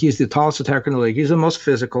goalkeepers, but he's the tallest attacker in the league. He's the most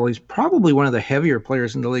physical. He's probably one of the heavier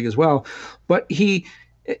players in the league as well, but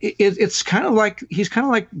it's kind of like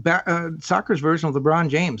soccer's version of LeBron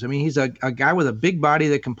James. I mean, he's a guy with a big body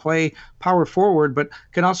that can play power forward, but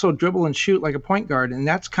can also dribble and shoot like a point guard. And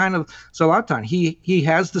that's kind of Zlatan. He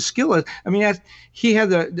has the skill. I mean, he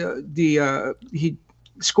had he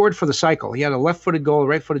scored for the cycle. He had a left-footed goal, a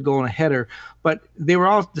right-footed goal, and a header. But they were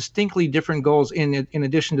all distinctly different goals. In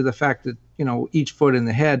addition to the fact that each foot in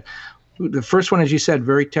the head. The first one, as you said,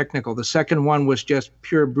 very technical. The second one was just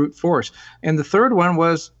pure brute force. And the third one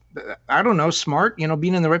was, I don't know, smart,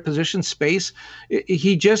 being in the right position, space.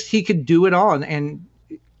 He could do it all. And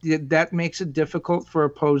that makes it difficult for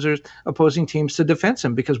opposing teams to defense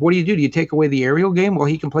him. Because what do? Do you take away the aerial game? Well,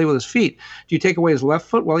 he can play with his feet. Do you take away his left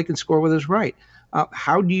foot? Well, he can score with his right.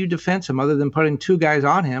 How do you defense him other than putting two guys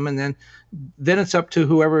on him, and then it's up to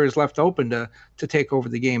whoever is left open to take over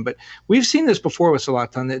the game. But we've seen this before with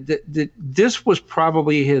Zlatan. That this was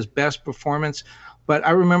probably his best performance. But I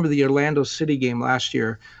remember the Orlando City game last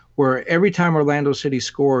year, where every time Orlando City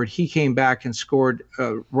scored, he came back and scored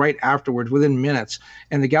right afterwards within minutes.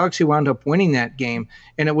 And the Galaxy wound up winning that game.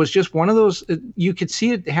 And it was just one of those, you could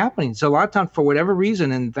see it happening. Zlatan, for whatever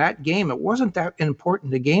reason, in that game, it wasn't that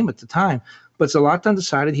important a game at the time, but Zlatan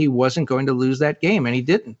decided he wasn't going to lose that game, and he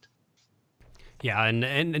didn't. Yeah,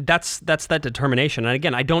 and that's that determination. And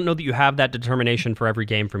again, I don't know that you have that determination for every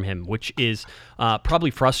game from him, which is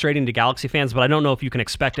probably frustrating to Galaxy fans, but I don't know if you can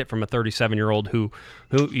expect it from a 37-year-old who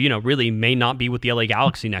really may not be with the LA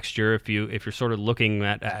Galaxy next year if you're sort of looking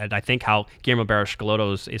at I think how Guillermo Barros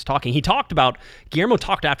Schelotto is talking. Guillermo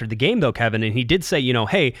talked after the game though, Kevin, and he did say,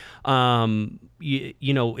 hey,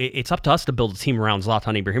 it's up to us to build a team around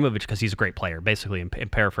Zlatan Ibrahimovic because he's a great player, basically, in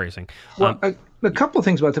paraphrasing. Well, a couple of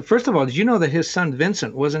things about that. First of all, did you know that his son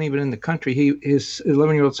Vincent wasn't even in the country? His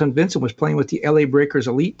 11-year-old son Vincent was playing with the LA Breakers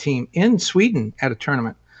elite team in Sweden at a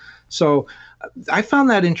tournament. So I found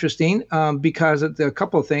that interesting because of a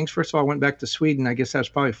couple of things. First of all, I went back to Sweden. I guess that's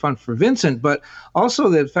probably fun for Vincent, but also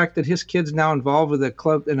the fact that his kid's now involved with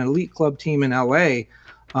an elite club team in LA.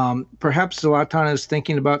 Perhaps Zlatan is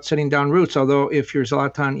thinking about setting down roots, although if you're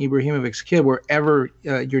Zlatan Ibrahimovic's kid, wherever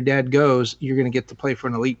your dad goes, you're going to get to play for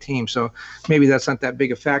an elite team. So maybe that's not that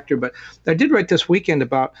big a factor. But I did write this weekend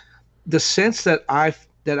about the sense that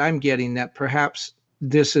I'm getting that perhaps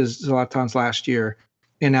this is Zlatan's last year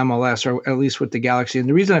in MLS, or at least with the Galaxy. And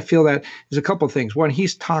the reason I feel that is a couple of things. One,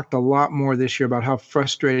 he's talked a lot more this year about how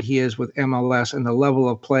frustrated he is with MLS and the level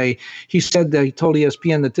of play. He said that he told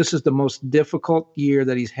ESPN that this is the most difficult year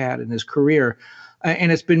that he's had in his career.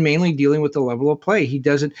 And it's been mainly dealing with the level of play. He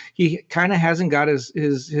kind of hasn't got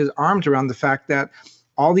his arms around the fact that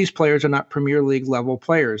all these players are not Premier League level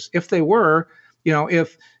players. If they were,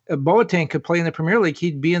 if Boateng could play in the Premier League,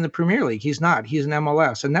 he'd be in the Premier League. He's not. He's an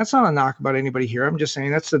MLS. And that's not a knock about anybody here. I'm just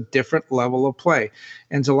saying that's a different level of play.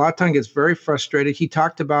 And Zlatan gets very frustrated. He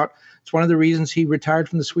talked about it's one of the reasons he retired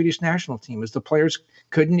from the Swedish national team is the players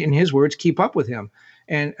couldn't, in his words, keep up with him.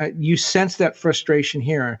 And you sense that frustration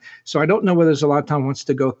here. So I don't know whether Zlatan wants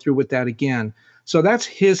to go through with that again. So that's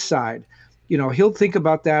his side. He'll think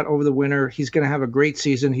about that over the winter. He's going to have a great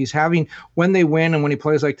season. When they win and when he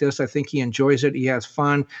plays like this, I think he enjoys it. He has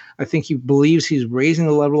fun. I think he believes he's raising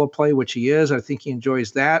the level of play, which he is. I think he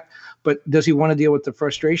enjoys that. But does he want to deal with the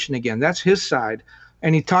frustration again? That's his side.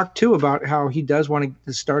 And he talked, too, about how he does want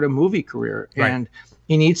to start a movie career. Right. And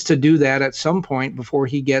he needs to do that at some point before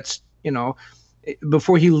he gets,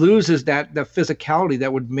 before he loses the physicality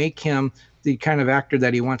that would make him the kind of actor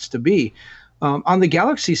that he wants to be. On the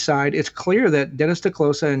Galaxy side, it's clear that Dennis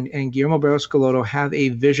DeClosa and Guillermo Barros Schelotto have a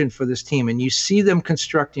vision for this team, and you see them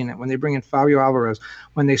constructing it when they bring in Fabio Alvarez,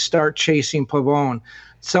 when they start chasing Pavone.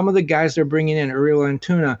 Some of the guys they're bringing in, Uriel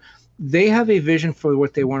Antuna, they have a vision for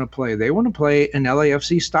what they want to play. They want to play an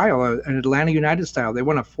LAFC style, an Atlanta United style. They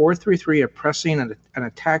want a 4-3-3, a pressing and an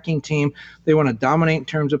attacking team. They want to dominate in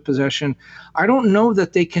terms of possession. I don't know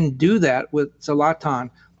that they can do that with Zlatan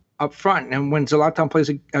up front. And when Zlatan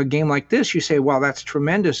plays a game like this, you say, wow, that's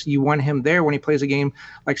tremendous. You want him there. When he plays a game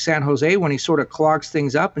like San Jose, when he sort of clogs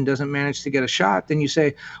things up and doesn't manage to get a shot, then you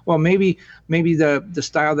say, well, maybe the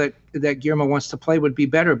style that Guillermo wants to play would be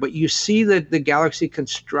better. But you see that the Galaxy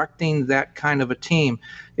constructing that kind of a team.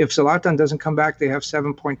 If Zlatan doesn't come back, they have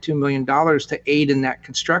 $7.2 million to aid in that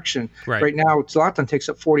construction. Right now, Zlatan takes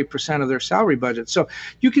up 40% of their salary budget. So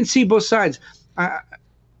you can see both sides.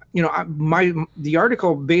 The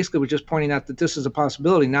article basically was just pointing out that this is a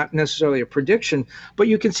possibility, not necessarily a prediction, but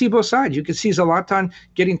you can see both sides. You can see Zlatan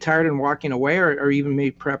getting tired and walking away, or even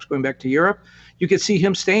maybe perhaps going back to Europe. You could see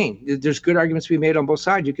him staying. There's good arguments to be made on both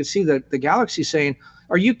sides. You could see that the Galaxy saying,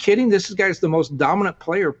 are you kidding? This guy's the most dominant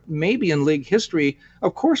player maybe in league history.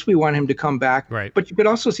 Of course we want him to come back. Right. But you could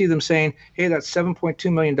also see them saying, hey, that's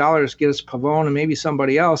 $7.2 million, get us Pavone and maybe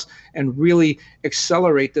somebody else and really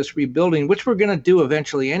accelerate this rebuilding, which we're going to do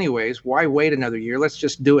eventually anyways. Why wait another year? Let's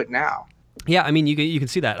just do it now. Yeah, I mean, you can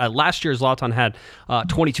see that. Last year, Zlatan had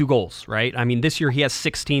 22 goals, right? I mean, this year he has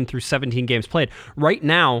 16 through 17 games played. Right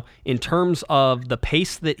now, in terms of the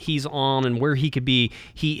pace that he's on and where he could be,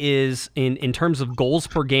 he is, in terms of goals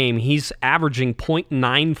per game, he's averaging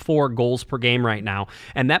 0.94 goals per game right now.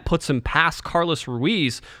 And that puts him past Carlos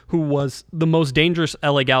Ruiz, who was the most dangerous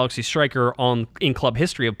LA Galaxy striker in club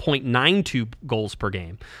history of 0.92 goals per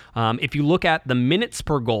game. If you look at the minutes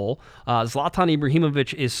per goal, Zlatan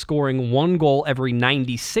Ibrahimovic is scoring one goal every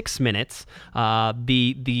 96 minutes.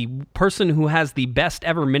 The person who has the best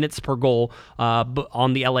ever minutes per goal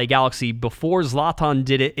on the LA Galaxy before Zlatan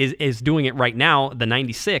did it is doing it right now. The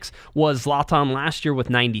 96 was Zlatan last year with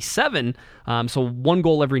 97. So one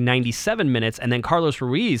goal every 97 minutes, and then Carlos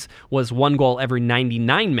Ruiz was one goal every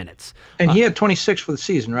 99 minutes. And he had 26 for the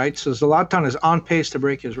season, right? So Zlatan is on pace to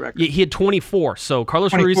break his record. He had 24. So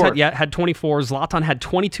Carlos Ruiz had 24. Zlatan had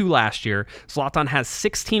 22 last year. Zlatan has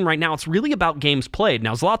 16 right now. It's really about games played.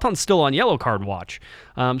 Now, Zlatan's still on yellow card watch.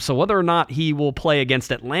 So whether or not he will play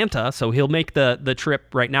against Atlanta, so he'll make the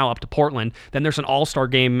trip right now up to Portland. Then there's an all-star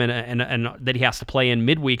game and that he has to play in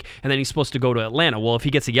midweek, and then he's supposed to go to Atlanta. Well, if he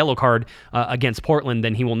gets a yellow card against Portland,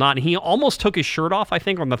 then he will not. And he almost took his shirt off, I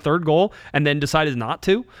think, on the third goal, and then decided not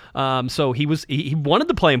to. So he wanted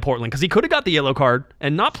to play in Portland because he could have got the yellow card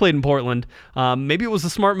and not played in Portland. Maybe it was a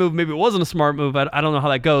smart move, maybe it wasn't a smart move. I don't know how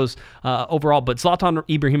that goes overall. But Zlatan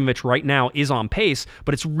Ibrahimovic right now is on pace,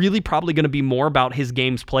 but it's really probably going to be more about his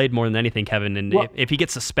games played more than anything, Kevin. And if he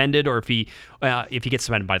gets suspended, or if he gets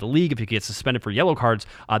suspended by the league, if he gets suspended for yellow cards,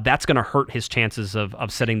 that's going to hurt his chances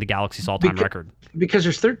of setting the Galaxy's all-time record. Because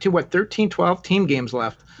there's 13, 12 team games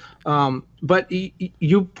left. But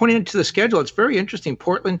you pointed to the schedule. It's very interesting.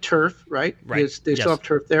 Portland turf, right? They still have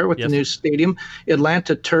turf there with the new stadium.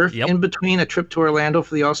 Atlanta turf in between, a trip to Orlando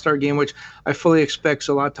for the All-Star game, which I fully expect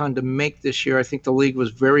Zlatan to make this year. I think the league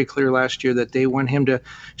was very clear last year that they want him to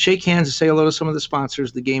shake hands and say hello to some of the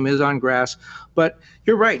sponsors. The game is on grass. But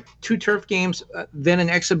you're right. 2 turf games, then an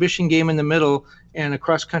exhibition game in the middle, and a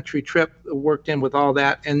cross-country trip worked in with all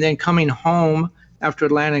that. And then coming home after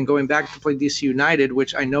Atlanta and going back to play DC United,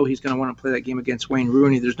 which I know he's going to want to play that game against Wayne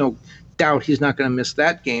Rooney. There's no doubt he's not going to miss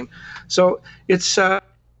that game. So it's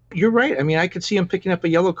you're right. I mean, I could see him picking up a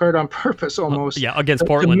yellow card on purpose almost. Against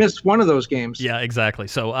Portland. To miss one of those games. Yeah, exactly.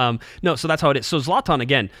 So, so that's how it is. So Zlatan,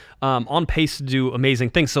 again, on pace to do amazing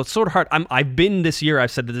things. So it's sort of hard. I've been this year,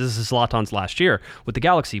 I've said that this is Zlatan's last year with the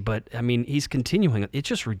Galaxy, but I mean, he's continuing. It's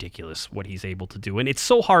just ridiculous what he's able to do. And it's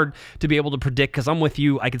so hard to be able to predict because I'm with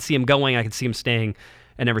you. I could see him going, I could see him staying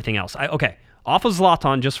and everything else. Off of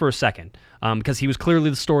Zlatan just for a second, because he was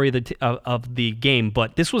clearly the story of the game,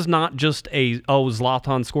 but this was not just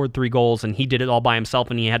Zlatan scored 3 goals and he did it all by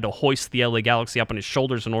himself and he had to hoist the LA Galaxy up on his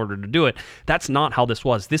shoulders in order to do it. That's not how this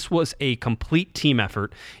was. This was a complete team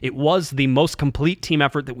effort. It was the most complete team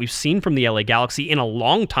effort that we've seen from the LA Galaxy in a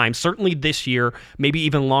long time, certainly this year, maybe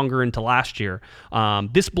even longer into last year.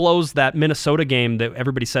 This blows that Minnesota game that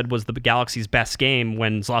everybody said was the Galaxy's best game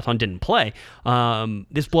when Zlatan didn't play.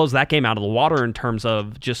 This blows that game out of the water in terms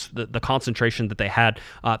of just the concentration concentration that they had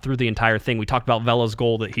through the entire thing. We talked about Vela's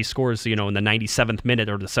goal that he scores, in the 97th minute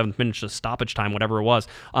or the 7th minute, just stoppage time, whatever it was.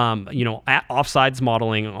 At Offsides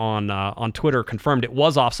Modeling on Twitter confirmed it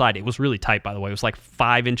was offside. It was really tight, by the way. It was like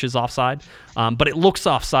 5 inches offside, but it looks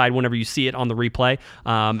offside whenever you see it on the replay,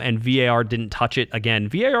 and VAR didn't touch it. Again,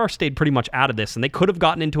 VAR stayed pretty much out of this, and they could have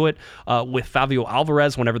gotten into it with Fabio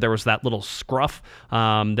Alvarez whenever there was that little scruff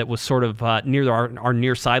that was sort of near our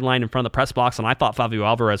near sideline in front of the press box, and I thought Fabio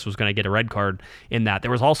Alvarez was going to get a red card in that.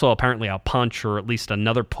 There was also apparently a punch, or at least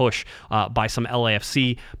another push by some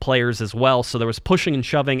LAFC players as well, so there was pushing and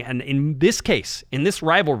shoving, and in this case, in this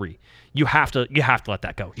rivalry, you have to let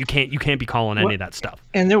that go. You can't be calling any of that stuff.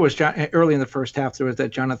 And there was early in the first half, there was that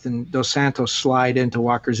Jonathan Dos Santos slide into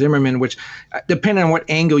Walker Zimmerman, which, depending on what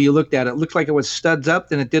angle you looked at, it looked like it was studs up,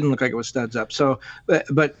 then it didn't look like it was studs up. So,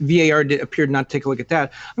 but VAR appeared not to take a look at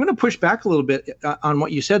that. I'm going to push back a little bit on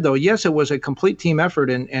what you said, though. Yes, it was a complete team effort,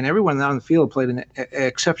 and everyone on the field played an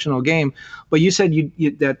exceptional game. But you said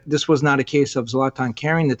that this was not a case of Zlatan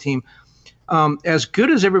carrying the team. As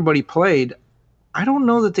good as everybody played, I don't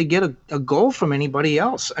know that they get a goal from anybody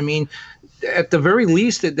else. I mean, at the very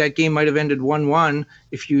least, that game might have ended 1-1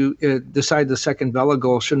 if you decide the second Vela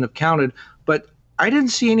goal shouldn't have counted. But I didn't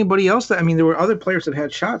see anybody else there were other players that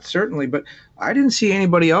had shots, certainly, but I didn't see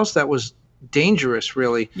anybody else that was dangerous,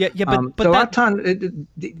 really. Yeah, but Zlatan,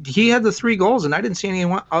 he had the 3 goals, and I didn't see any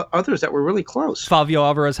others that were really close. Fabio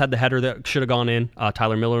Alvarez had the header that should have gone in.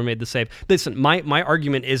 Tyler Miller made the save. Listen, my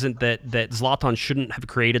argument isn't that Zlatan shouldn't have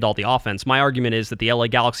created all the offense. My argument is that the LA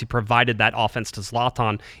Galaxy provided that offense to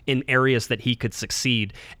Zlatan in areas that he could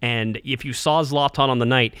succeed. And if you saw Zlatan on the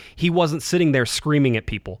night, he wasn't sitting there screaming at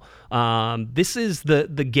people. This is the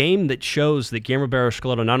game that shows that Guillermo Barros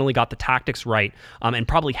Schelotto not only got the tactics right, and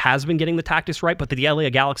probably has been getting the tactics right, but that the LA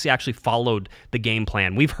Galaxy actually followed the game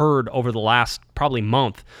plan. We've heard over the last probably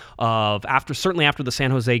month certainly after the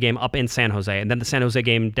San Jose game up in San Jose, and then the San Jose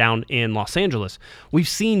game down in Los Angeles, we've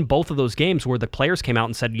seen both of those games where the players came out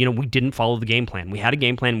and said, we didn't follow the game plan. We had a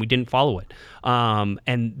game plan, we didn't follow it.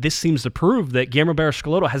 And this seems to prove that Guillermo Barros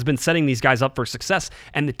Schelotto has been setting these guys up for success,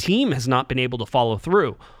 and the team has not been able to follow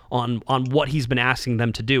through on what he's been asking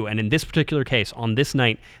them to do. And in this particular case, on this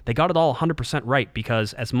night, they got it all 100% right,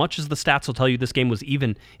 because as much as the stats will tell you this game was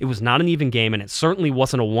even, it was not an even game, and it certainly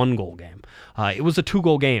wasn't a 1-goal game. It was a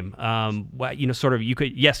 2-goal game.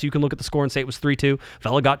 You can look at the score and say it was 3-2.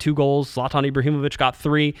 Vela got 2 goals. Zlatan Ibrahimovic got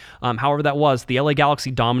 3. However that was, the LA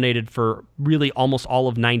Galaxy dominated for really almost all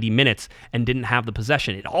of 90 minutes and didn't have the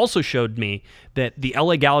possession. It also showed me that the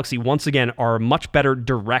LA Galaxy, once again, are a much better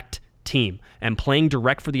direct team, and playing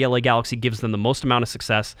direct for the LA Galaxy gives them the most amount of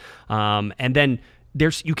success. And then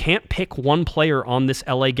you can't pick one player on this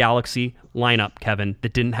LA Galaxy lineup, Kevin,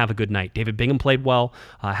 that didn't have a good night. David Bingham played well,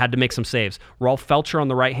 had to make some saves. Rolf Felcher on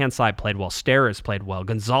the right-hand side played well. Steres played well.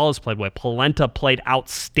 Gonzalez played well. Polenta played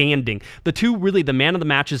outstanding. The two, really, the man of the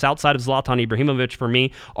matches outside of Zlatan Ibrahimovic for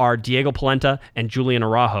me are Diego Polenta and Julian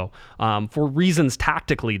Araujo, for reasons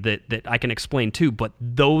tactically that I can explain too, but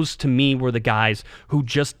those to me were the guys who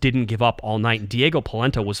just didn't give up all night. And Diego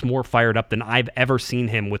Polenta was more fired up than I've ever seen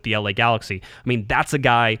him with the LA Galaxy. I mean, that's a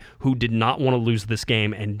guy who did not want to lose this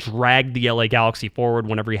game and dragged the LA Galaxy forward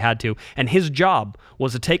whenever he had to, and his job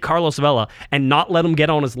was to take Carlos Vela and not let him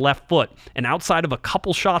get on his left foot. And outside of a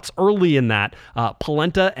couple shots early in that,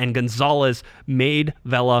 Polenta and Gonzalez made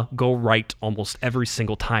Vela go right almost every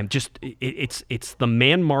single time. Just it's the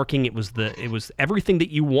man marking. It was everything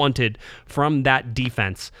that you wanted from that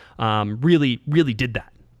defense. Really did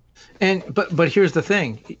that. And but here's the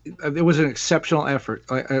thing, it was an exceptional effort.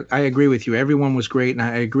 I agree with you. Everyone was great, and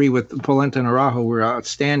I agree with Polenta and Araujo were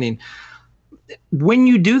outstanding. When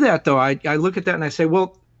you do that, though, I look at that and I say,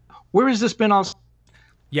 well, where has this been all?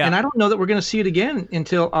 Yeah. And I don't know that we're going to see it again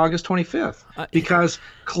until August 25th, because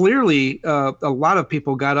clearly a lot of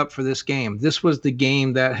people got up for this game. This was the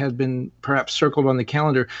game that had been perhaps circled on the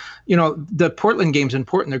calendar. The Portland game's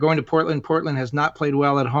important. They're going to Portland. Portland has not played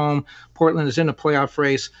well at home. Portland is in a playoff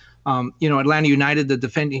race. Atlanta United, the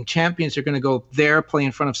defending champions, are going to go there, play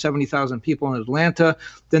in front of 70,000 people in Atlanta.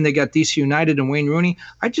 Then they got DC United and Wayne Rooney.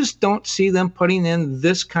 I just don't see them putting in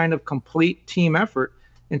this kind of complete team effort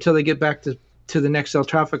until they get back to the next El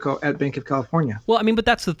Tráfico at Bank of California. Well, I mean, but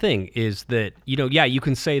that's the thing is that, you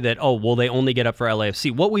can say that, they only get up for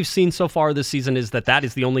LAFC. What we've seen so far this season is that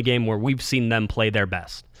is the only game where we've seen them play their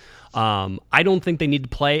best. I don't think they need to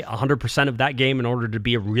play 100% of that game in order to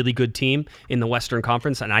be a really good team in the Western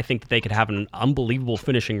Conference, and I think that they could have an unbelievable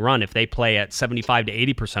finishing run if they play at 75 to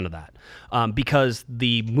 80% of that, because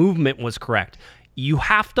the movement was correct. You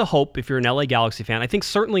have to hope, if you're an LA Galaxy fan, I think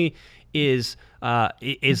certainly is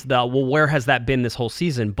is the, well, where has that been this whole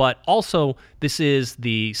season? But also, this is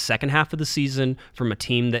the second half of the season from a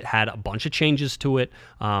team that had a bunch of changes to it,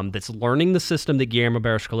 that's learning the system that Guillermo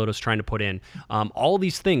Barros Schelotto is trying to put in. All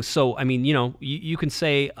these things. So, I mean, you can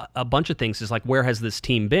say a bunch of things. Is like, where has this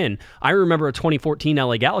team been? I remember a 2014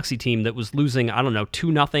 LA Galaxy team that was losing, I don't know,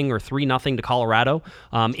 2-0 or 3-0 to Colorado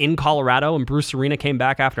in Colorado, and Bruce Arena came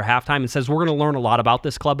back after halftime and says, we're going to learn a lot about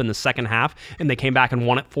this club in the second half, and they came back and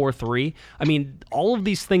won it 4-3. I mean, all of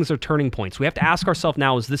these things are turning points. We have to ask ourselves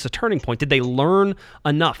now, is this a turning point? Did they learn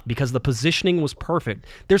enough? Because the positioning was perfect.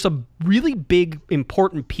 There's a really big,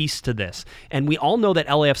 important piece to this, and we all know that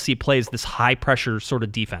LAFC plays this high-pressure sort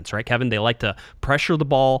of defense, right, Kevin? They like to pressure the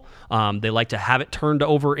ball. They like to have it turned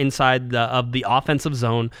over inside of the offensive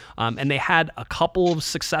zone, and they had a couple of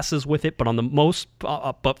successes with it, but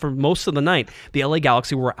but for most of the night, the LA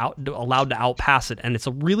Galaxy were allowed to outpass it, and it's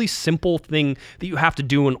a really simple thing that you have to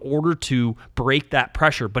do in order to break that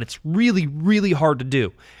pressure, but it's really, really hard to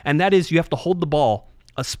do, and that is you have to hold the ball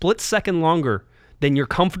a split second longer than you're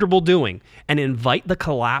comfortable doing and invite the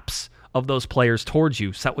collapse of those players towards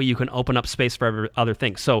you, so that way you can open up space for other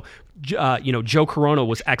things. So, Joe Corona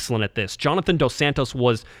was excellent at this. Jonathan Dos Santos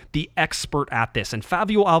was the expert at this. And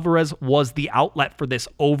Fabio Alvarez was the outlet for this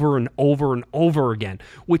over and over and over again,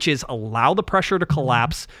 which is allow the pressure to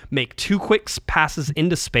collapse, make 2 quick passes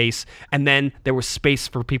into space, and then there was space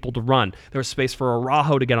for people to run. There was space for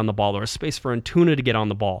Araujo to get on the ball. There was space for Antuna to get on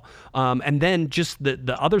the ball. And then just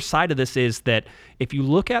the other side of this is that if you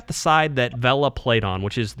look at the side that Vela played on,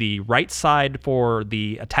 which is the right side for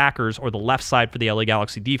the attackers or the left side for the LA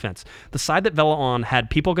Galaxy defense, the side that Vela on had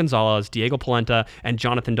Pipo Gonzalez, Diego Polenta, and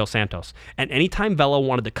Jonathan Dos Santos. And anytime Vela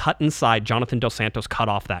wanted to cut inside, Jonathan Dos Santos cut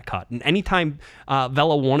off that cut. And anytime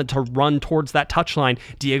Vela wanted to run towards that touchline,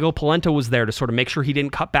 Diego Polenta was there to sort of make sure he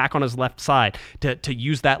didn't cut back on his left side, to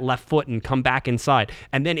use that left foot and come back inside.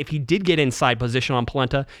 And then if he did get inside position on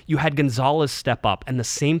Polenta, you had Gonzalez step up. And the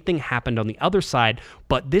same thing happened on the other side,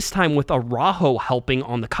 but this time with Araujo helping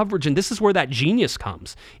on the coverage. And this is where that genius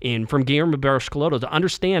comes in from Guillermo Barros Schelotto, to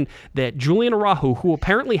understand that Julian Araujo, who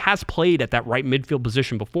apparently has played at that right midfield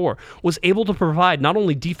position before, was able to provide not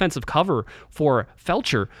only defensive cover for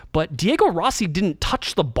Felcher, but Diego Rossi didn't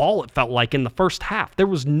touch the ball, it felt like, in the first half. There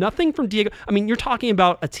was nothing from Diego. I mean, you're talking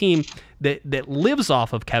about a team that lives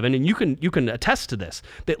off of, Kevin, and you can attest to this,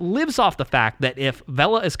 that lives off the fact that if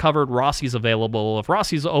Vela is covered, Rossi's available. If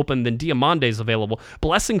Rossi's open, then Diamande's available.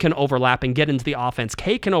 Blessing can overlap and get into the offense.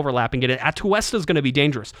 Kay can overlap and get it. Atuesta's going to be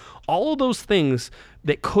dangerous. All of those things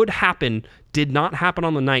that could happen did not happen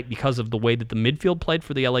on the night because of the way that the midfield played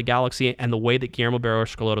for the LA Galaxy and the way that Guillermo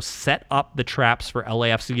Barros Schelotto set up the traps for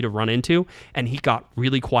LAFC to run into, and he got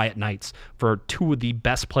really quiet nights for 2 of the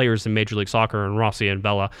best players in Major League Soccer, in Rossi and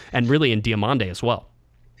Vela, and really in Diamande as well.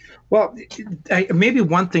 Well, maybe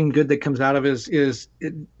one thing good that comes out of it is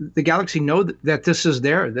the Galaxy know that this is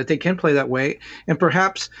there, that they can play that way. And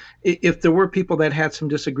perhaps if there were people that had some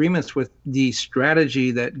disagreements with the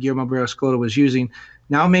strategy that Guillermo Barros Schelotto was using,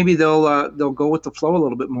 now maybe they'll go with the flow a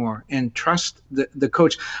little bit more and trust the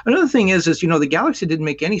coach. Another thing is the Galaxy didn't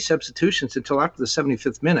make any substitutions until after the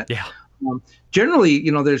 75th minute. Yeah. Generally,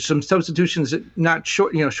 there's some substitutions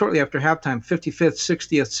shortly after halftime, 55th,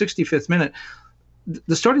 60th, 65th minute.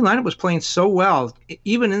 The starting lineup was playing so well,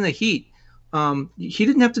 even in the heat. He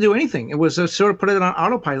didn't have to do anything. It was sort of put it on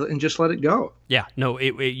autopilot and just let it go. Yeah, no,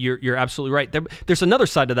 you're absolutely right. There's another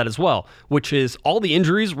side to that as well, which is all the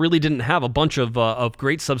injuries really didn't have a bunch of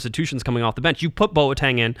great substitutions coming off the bench. You put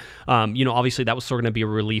Boateng in, obviously that was sort of going to be a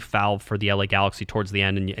relief valve for the LA Galaxy towards the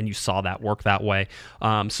end, and you saw that work that way.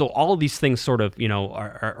 So all of these things sort of,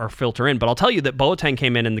 are filter in. But I'll tell you that Boateng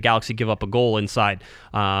came in and the Galaxy give up a goal inside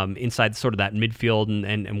sort of that midfield,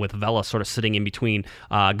 and with Vela sort of sitting in between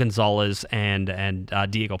Gonzalez and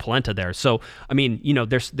Diego Polenta there. So, I mean,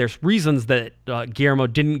 there's reasons that Guillermo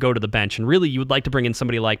didn't go to the bench, and really you would like to bring in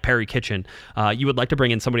somebody like Perry Kitchen. You would like to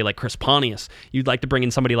bring in somebody like Chris Pontius. You'd like to bring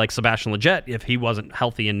in somebody like Sebastian Lletget if he wasn't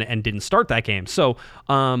healthy and didn't start that game. So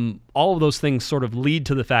all of those things sort of lead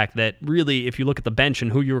to the fact that really, if you look at the bench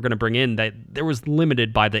and who you were going to bring in, that there was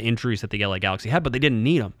limited by the injuries that the LA Galaxy had, but they didn't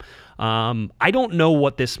need them. I don't know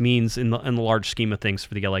what this means in the large scheme of things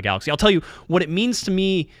for the LA Galaxy. I'll tell you what it means to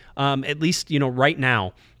me, at least right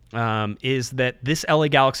now, is that this LA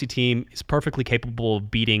Galaxy team is perfectly capable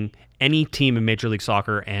of beating any team in Major League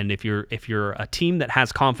Soccer. And if you're a team that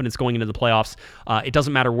has confidence going into the playoffs, it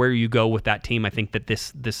doesn't matter where you go with that team. I think that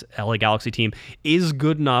this LA Galaxy team is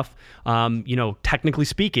good enough, technically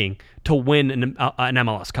speaking, to win an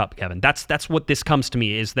MLS Cup, Kevin. That's what this comes to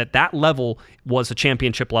me, is that level was a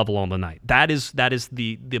championship level on the night. That is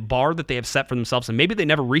the bar that they have set for themselves, and maybe they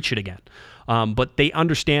never reach it again. But they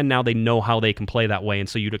understand now, they know how they can play that way, and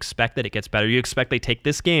so you'd expect that it gets better. You expect they take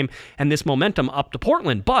this game and this momentum up to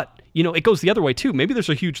Portland, but it goes the other way too. Maybe there's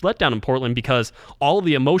a huge letdown in Portland because all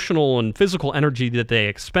the emotional and physical energy that they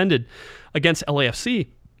expended against LAFC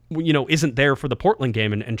isn't there for the Portland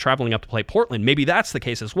game and traveling up to play Portland. Maybe that's the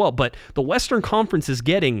case as well, but the Western Conference is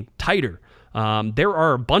getting tighter. There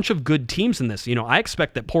are a bunch of good teams in this. I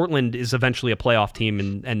expect that Portland is eventually a playoff team,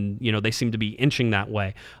 and they seem to be inching that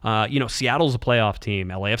way. Seattle's a playoff team.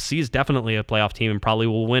 LAFC is definitely a playoff team and probably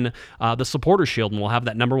will win the Supporters Shield and will have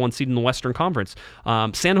that number one seed in the Western Conference.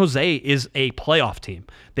 San Jose is a playoff team.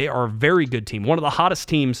 They are a very good team. One of the hottest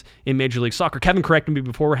teams in Major League Soccer. Kevin corrected me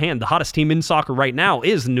beforehand. The hottest team in soccer right now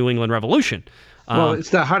is the New England Revolution. Well, it's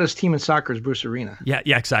the hottest team in soccer is Bruce Arena. Yeah,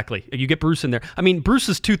 exactly. You get Bruce in there. I mean, Bruce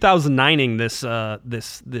is 2009ing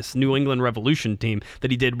this New England Revolution team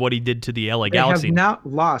that he did what he did to the LA Galaxy. They have not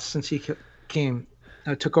lost since he took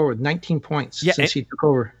over, 19 points since he took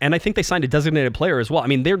over. And I think they signed a designated player as well. I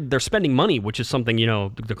mean, they're spending money, which is something,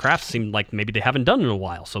 the Crafts seemed like maybe they haven't done in a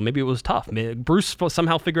while, so maybe it was tough. Bruce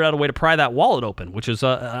somehow figured out a way to pry that wallet open, which is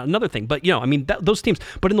another thing. But, those teams.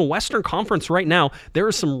 But in the Western Conference right now, there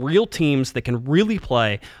are some real teams that can really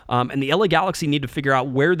play, and the LA Galaxy need to figure out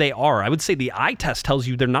where they are. I would say the eye test tells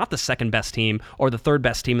you they're not the second best team or the third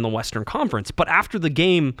best team in the Western Conference. But after the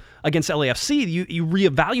game against LAFC, you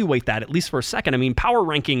reevaluate that, at least for a second. I mean, power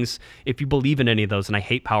rankings, if you believe in any of those, and I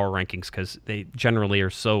hate power rankings because they generally are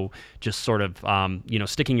so just sort of,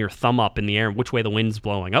 sticking your thumb up in the air, which way the wind's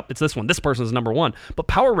blowing up. It's this one. This person's number one. But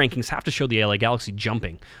power rankings have to show the LA Galaxy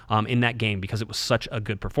jumping in that game because it was such a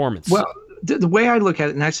good performance. Well, the way I look at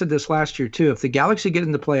it, and I said this last year too, if the Galaxy get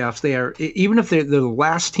in the playoffs, they are, even if they're the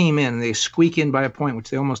last team in and they squeak in by a point,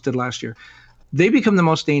 which they almost did last year, they become the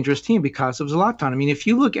most dangerous team because of Zlatan. I mean, if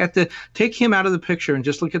you look at take him out of the picture and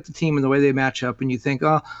just look at the team and the way they match up, and you think,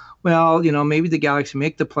 oh, well, maybe the Galaxy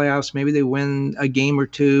make the playoffs, maybe they win a game or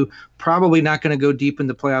two, probably not going to go deep in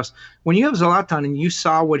the playoffs. When you have Zlatan and you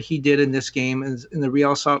saw what he did in this game, in the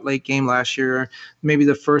Real Salt Lake game last year, maybe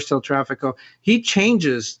the first El Tráfico, he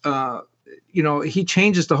changes he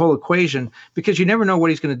changes the whole equation because you never know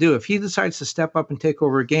what he's going to do. If he decides to step up and take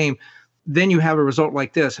over a game, then you have a result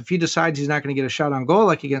like this. If he decides he's not going to get a shot on goal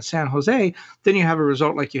like against San Jose, then you have a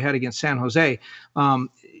result like you had against San Jose.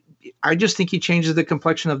 I just think he changes the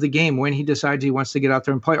complexion of the game when he decides he wants to get out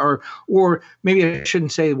there and play, or maybe I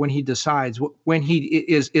shouldn't say when he decides, when he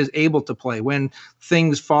is able to play, when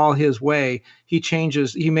things fall his way, he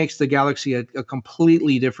makes the Galaxy a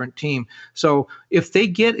completely different team. So if they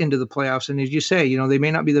get into the playoffs, and as you say, they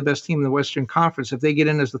may not be the best team in the Western Conference. If they get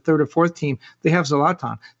in as the third or fourth team, they have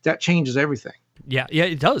Zlatan. That changes everything. Yeah,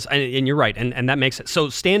 it does, and you're right, and that makes it. So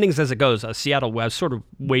standings as it goes, Seattle, I was sort of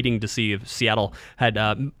waiting to see if Seattle had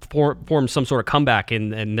formed some sort of comeback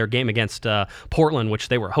in their game against Portland, which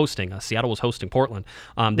they were hosting. Seattle was hosting Portland.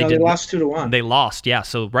 They lost 2-1. They lost, yeah.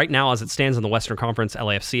 So right now, as it stands in the Western Conference,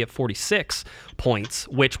 LAFC at 46 points,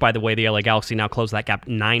 which, by the way, the LA Galaxy now closed that gap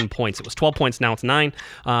 9 points. It was 12 points, now it's 9.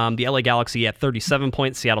 The LA Galaxy at 37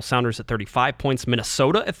 points, Seattle Sounders at 35 points,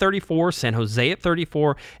 Minnesota at 34, San Jose at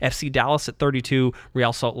 34, FC Dallas at 32,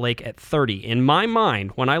 Real Salt Lake at 30. In my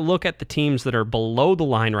mind, when I look at the teams that are below the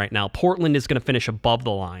line right now, Portland is going to finish above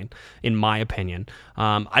the line, in my opinion.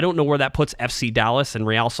 I don't know where that puts FC Dallas and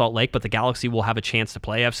Real Salt Lake, but the Galaxy will have a chance to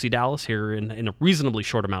play FC Dallas here in a reasonably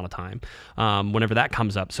short amount of time, whenever that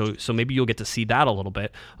comes up. So maybe you'll get to see that a little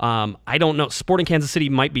bit. I don't know. Sporting Kansas City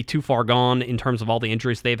might be too far gone in terms of all the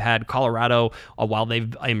injuries they've had. Colorado, while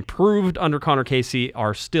they've improved under Connor Casey,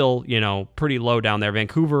 are still, pretty low down there.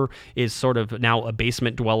 Vancouver is sort of now a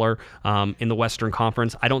basement dweller in the Western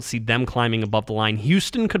Conference. I don't see them climbing above the line.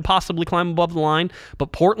 Houston could possibly climb above the line,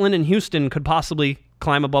 but Portland and Houston could possibly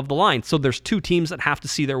climb above the line. So there's two teams that have to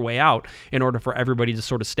see their way out in order for everybody to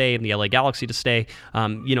sort of stay, and the LA Galaxy to stay,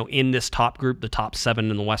 in this top group, the top 7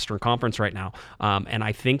 in the Western Conference right now. And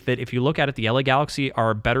I think that if you look at it, the LA Galaxy are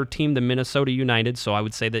a better team than Minnesota United. So I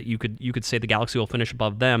would say that you could say the Galaxy will finish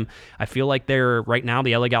above them. I feel like right now,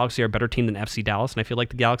 the LA Galaxy are a better team than FC Dallas, and I feel like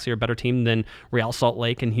the Galaxy are a better team than Real Salt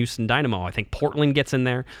Lake and Houston Dynamo. I think Portland gets in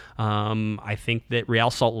there. I think that Real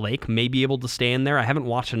Salt Lake may be able to stay in there. I haven't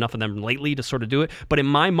watched enough of them lately to sort of do it, but in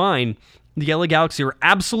my mind, the LA Galaxy are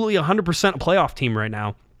absolutely 100% a playoff team right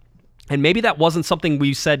now. And maybe that wasn't something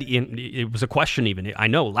we said, it was a question even. I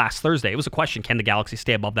know last Thursday, it was a question, can the Galaxy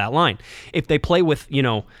stay above that line? If they play with,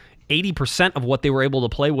 80% of what they were able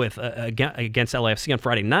to play with against LAFC on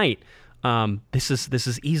Friday night, this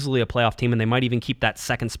is easily a playoff team, and they might even keep that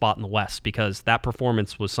second spot in the West, because that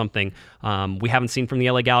performance was something we haven't seen from the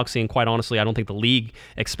LA Galaxy, and quite honestly, I don't think the league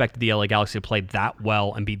expected the LA Galaxy to play that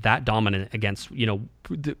well and be that dominant against,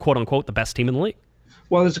 quote unquote, the best team in the league.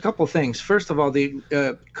 Well, there's a couple of things. First of all,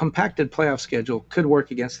 the compacted playoff schedule could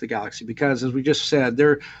work against the Galaxy because, as we just said,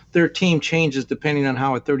 their team changes depending on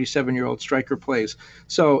how a 37-year-old striker plays.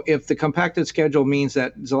 So if the compacted schedule means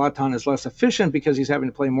that Zlatan is less efficient because he's having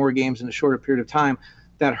to play more games in a shorter period of time,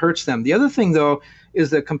 that hurts them. The other thing, though, is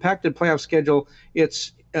the compacted playoff schedule.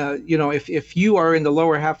 It's if you are in the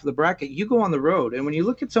lower half of the bracket, you go on the road. And when you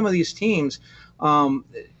look at some of these teams,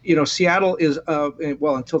 Seattle is,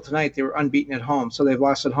 until tonight, they were unbeaten at home, so they've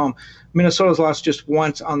lost at home. Minnesota's lost just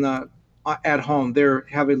once at home. They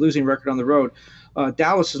have a losing record on the road.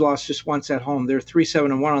 Dallas has lost just once at home. They're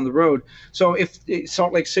 3-7-1 on the road. So if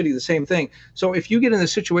Salt Lake City, the same thing. So if you get in a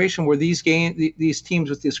situation where these teams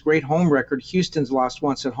with this great home record, Houston's lost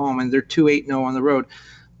once at home and they're 2-8-0 on the road,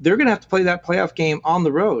 they're going to have to play that playoff game on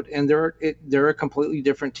the road, and they're a completely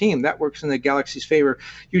different team. That works in the Galaxy's favor.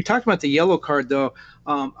 You talked about the yellow card, though.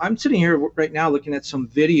 I'm sitting here right now looking at some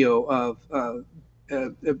video of a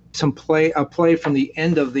play from the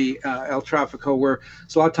end of the El Tráfico where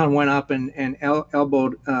Zlatan went up and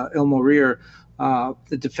elbowed El Morir,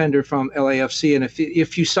 the defender from LAFC. And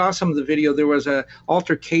if you saw some of the video, there was an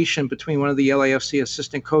altercation between one of the LAFC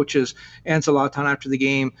assistant coaches and Zlatan after the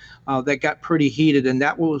game that got pretty heated, and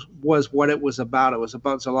that was what it was about. It was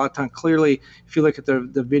about Zlatan. Clearly, if you look at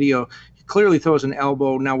the video, he clearly throws an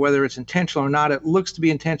elbow. Now, whether it's intentional or not, it looks to be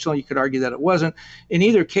intentional. You could argue that it wasn't. In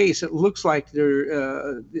either case, it looks like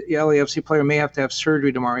the LAFC player may have to have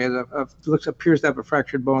surgery tomorrow. He appears to have a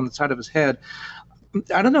fractured bone on the side of his head.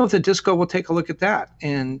 I don't know if the Disco will take a look at that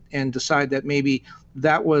and decide that maybe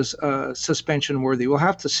that was suspension worthy. We'll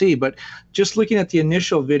have to see. But just looking at the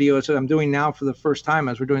initial videos that I'm doing now for the first time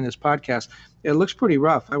as we're doing this podcast, it looks pretty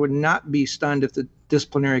rough. I would not be stunned if the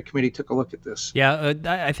disciplinary committee took a look at this. Yeah,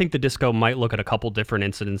 I think the Disco might look at a couple different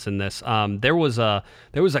incidents in this. There was a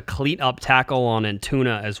cleat up tackle on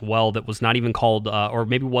Antuna as well that was not even called, or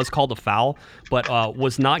maybe was called a foul, but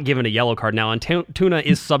was not given a yellow card. Now, Antuna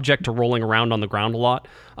is subject to rolling around on the ground a lot,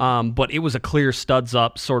 but it was a clear studs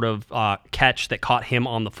up sort of catch that caught him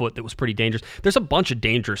on the foot that was pretty dangerous. There's a bunch of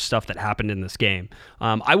dangerous stuff that happened in this game.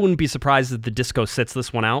 I wouldn't be surprised if the Disco sits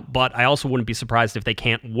this one out, but I also wouldn't be surprised if they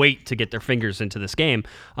can't wait to get their fingers into this game.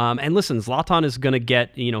 And listen, Zlatan is going to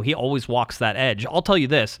get, he always walks that edge. I'll tell you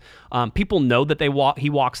this, people know that he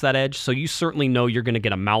walks that edge, so you certainly know you're going to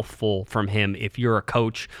get a mouthful from him if you're a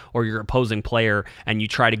coach or you're opposing player and you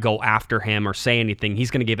try to go after him or say anything.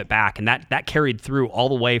 He's going to give it back, and that carried through all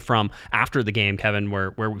the way from after the game, Kevin,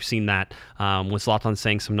 where we've seen that with Zlatan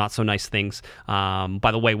saying some not so nice things.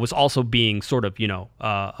 By the way, was also being sort of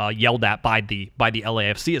yelled at by the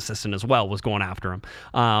LAFC assistant as well, was going after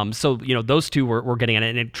him. So those two were getting at it,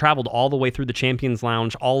 and it traveled all the way through the Champions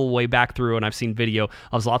Lounge, all the way back through, and I've seen video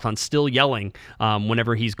of Zlatan still yelling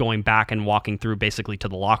whenever he's going back and walking through basically to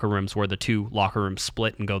the locker rooms where the two locker rooms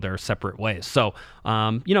split and go their separate ways. So,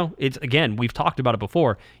 it's, again, we've talked about it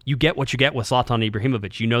before. You get what you get with Zlatan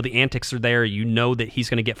Ibrahimovic. You know the antics are there. You know that he's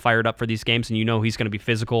going to get fired up for these games, and you know he's going to be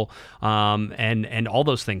physical and all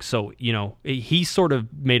those things. So, he sort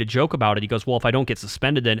of made a joke about it. He goes, well, if I don't get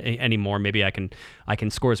suspended anymore, maybe I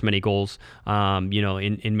can score as many goals,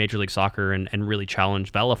 in Major League Soccer and really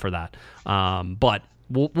challenge Vela for that. But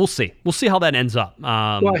we'll see. We'll see how that ends up.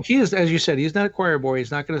 Well, he is, as you said, he's not a choir boy.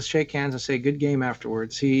 He's not going to shake hands and say good game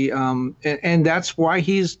afterwards. He and that's why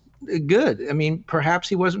he's good. I mean, perhaps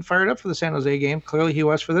he wasn't fired up for the San Jose game. Clearly he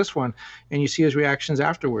was for this one, and you see his reactions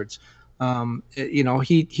afterwards.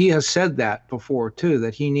 He has said that before too,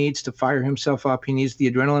 that he needs to fire himself up. He needs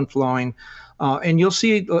the adrenaline flowing, and you'll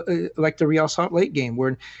see like the Real Salt Lake game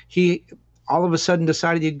where he all of a sudden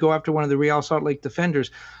decided he'd go after one of the Real Salt Lake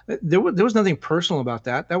defenders. There was nothing personal about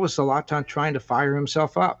that. That was Zlatan trying to fire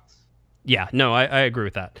himself up. Yeah, no, I agree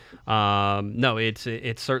with that. No,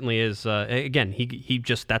 it certainly is. Again, he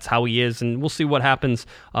just, that's how he is, and we'll see what happens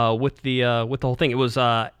with the whole thing. It was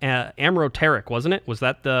Amro Tarek, wasn't it? Was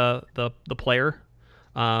that the player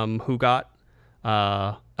who got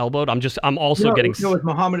elbowed? I'm also getting. No, it was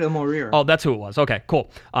Mohamed El Morir. Oh, that's who it was. Okay,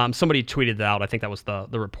 cool. Somebody tweeted that out. I think that was the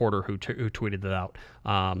reporter who tweeted that out.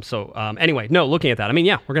 Anyway, no, looking at that, I mean,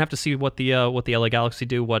 yeah, we're gonna have to see what the LA Galaxy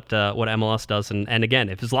do, what MLS does, and again,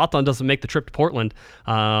 if Zlatan doesn't make the trip to Portland,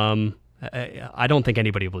 I don't think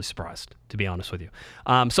anybody will be surprised, to be honest with you.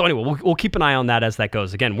 So anyway, we'll keep an eye on that as that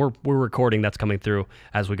goes. Again, we're recording. That's coming through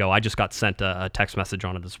as we go. I just got sent a text message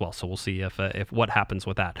on it as well, so we'll see if what happens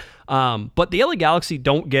with that. But the LA Galaxy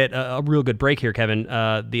don't get a real good break here, Kevin.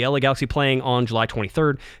 The LA Galaxy playing on July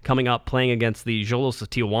 23rd, coming up playing against the Xolos of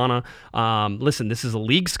Tijuana. Listen, this is a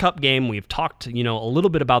Leagues Cup game. We've talked, a little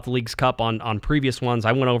bit about the Leagues Cup on previous ones.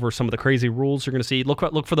 I went over some of the crazy rules you're going to see.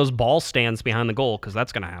 Look for those ball stands behind the goal, because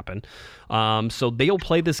that's going to happen. So they'll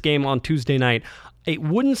play this game on Tuesday night. It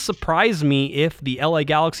wouldn't surprise me if the LA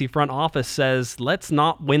Galaxy front office says, let's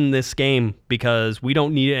not win this game because we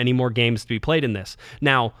don't need any more games to be played in this.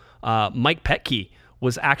 Now, Mike Petke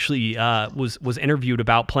was actually was interviewed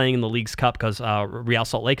about playing in the Leagues Cup because Real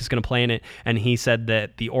Salt Lake is going to play in it, and he said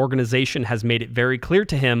that the organization has made it very clear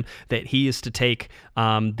to him that he is to take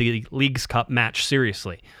the Leagues Cup match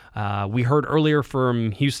seriously. We heard earlier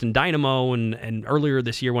from Houston Dynamo and earlier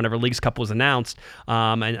this year whenever Leagues Cup was announced,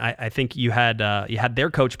 and I think you had their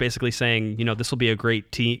coach basically saying, this will be a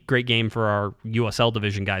great game for our USL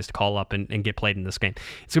division guys to call up and get played in this game.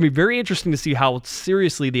 It's going to be very interesting to see how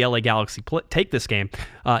seriously the LA Galaxy take this game,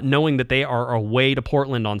 knowing that they are away to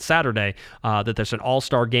Portland on Saturday, that there's an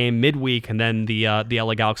all-star game midweek, and then the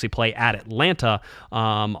LA Galaxy play at Atlanta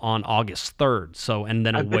on August 3rd. So, and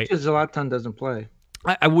then away. I bet you Zlatan doesn't play.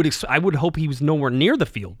 I would hope he was nowhere near the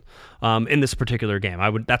field in this particular game.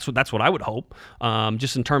 That's what I would hope.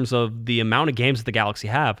 Just in terms of the amount of games that the Galaxy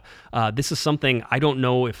have, this is something I don't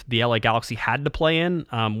know if the LA Galaxy had to play in.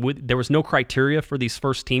 There was no criteria for these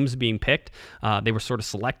first teams being picked. They were sort of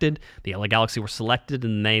selected. The LA Galaxy were selected,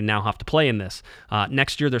 and they now have to play in this.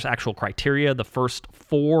 Next year, there's actual criteria. The first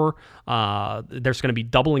four, there's going to be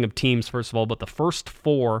doubling of teams first of all, but the first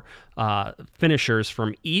four finishers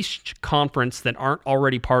from each conference that aren't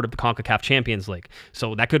already part of the CONCACAF Champions League.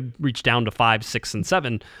 So that could reach down to 5, 6, and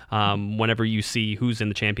 7 whenever you see who's in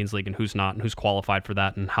the Champions League and who's not and who's qualified for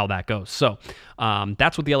that and how that goes. So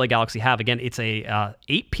that's what the LA Galaxy have. Again, it's a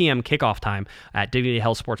 8 p.m. kickoff time at Dignity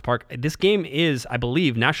Health Sports Park. This game is, I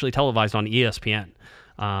believe, nationally televised on ESPN.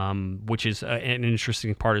 Which is an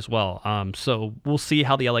interesting part as well. So we'll see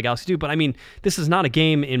how the LA Galaxy do. But I mean, this is not a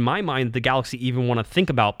game, in my mind, the Galaxy even want to think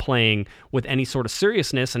about playing with any sort of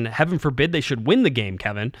seriousness. And heaven forbid they should win the game,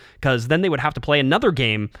 Kevin, because then they would have to play another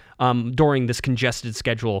game during this congested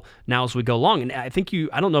schedule now as we go along. And I think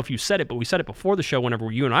I don't know if you said it, but we said it before the show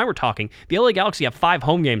whenever you and I were talking. The LA Galaxy have 5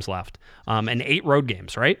 home games left and 8 road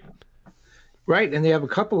games, right? Right, and they have a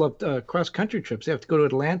couple of cross-country trips. They have to go to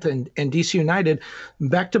Atlanta and DC United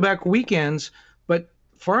back-to-back weekends, but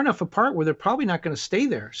far enough apart where they're probably not going to stay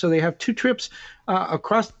there. So they have 2 trips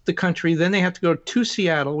across the country. Then they have to go to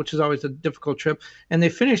Seattle, which is always a difficult trip. And they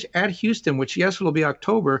finish at Houston, which, yes, it'll be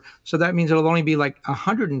October. So that means it'll only be like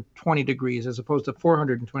 120 degrees as opposed to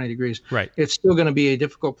 420 degrees. Right. It's still going to be a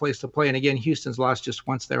difficult place to play. And again, Houston's lost just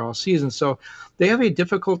once there all season. So they have a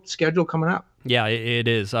difficult schedule coming up. Yeah, it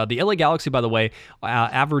is. The LA Galaxy, by the way,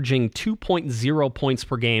 averaging 2.0 points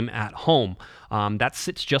per game at home. That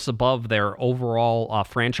sits just above their overall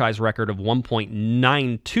franchise record of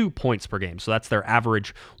 1.92 points per game. So that's their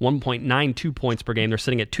average, 1.92 points per game. They're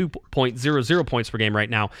sitting at 2.00 points per game right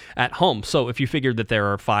now at home. So if you figured that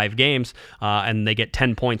there are 5 games and they get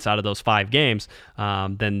 10 points out of those 5 games,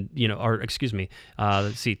 then,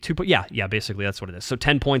 let's see, basically that's what it is. So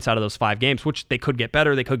 10 points out of those 5 games, which they could get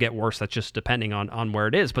better, they could get worse. That's just depending on where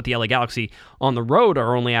it is. But the LA Galaxy on the road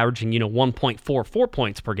are only averaging, 1.44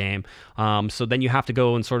 points per game. So then you have to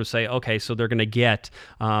go and sort of say, okay, so they're going to get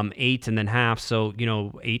 8 and then half. So,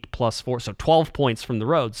 8 plus 4. So 12 points from the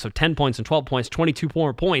road. So 10 points and 12 points, 22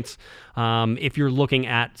 more points. If you're looking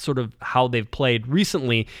at sort of how they've played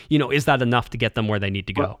recently, is that enough to get them where they need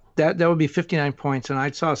to go? Well, that would be 59 points. And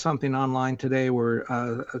I saw something online today where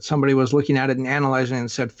somebody was looking at it and analyzing it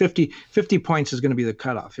and said 50 points is going to be the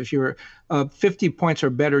cutoff. If you're 50 points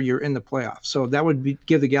or better, you're in the playoffs. So that would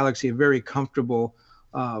give the Galaxy a very comfortable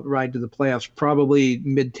ride to the playoffs, probably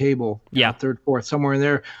mid-table, third, fourth, somewhere in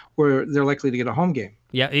there where they're likely to get a home game.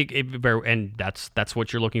 Yeah, and that's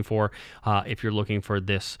what you're looking for if you're looking for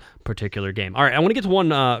this particular game. All right, I want to get to one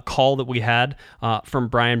call that we had from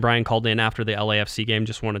Brian. Brian called in after the LAFC game.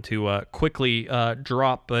 Just wanted to quickly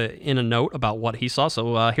drop in a note about what he saw.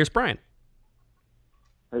 So here's Brian.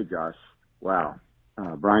 Hey, Josh. Wow.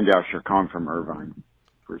 Brian Dauscher calling from Irvine,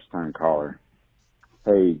 first-time caller.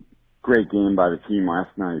 Hey, great game by the team last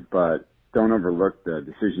night, but don't overlook the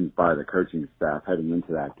decisions by the coaching staff heading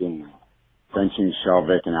into that game. Benching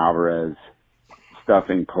Shelvick and Alvarez,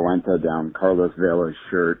 stuffing Polenta down Carlos Vela's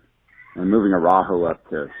shirt, and moving Araujo up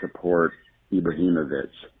to support Ibrahimovic.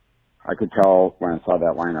 I could tell when I saw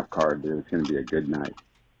that lineup card that it was going to be a good night.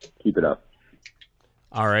 Keep it up.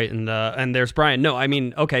 All right, and there's Brian. No, I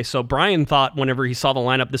mean, okay, so Brian thought whenever he saw the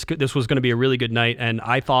lineup, this was going to be a really good night, and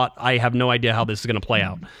I thought I have no idea how this is going to play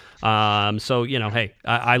out. So, hey,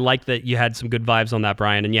 I like that you had some good vibes on that,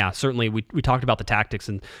 Brian, and yeah, certainly we talked about the tactics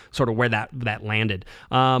and sort of where that landed.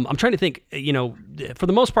 I'm trying to think, for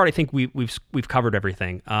the most part, I think we've covered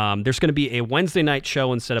everything. There's going to be a Wednesday night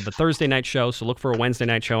show instead of a Thursday night show, so look for a Wednesday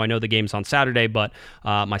night show. I know the game's on Saturday, but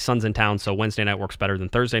my son's in town, so Wednesday night works better than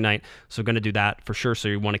Thursday night, so going to do that for sure. So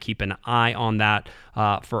you want to keep an eye on that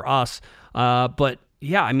for us. But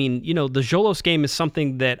yeah, I mean, the Xolos game is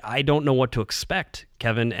something that I don't know what to expect,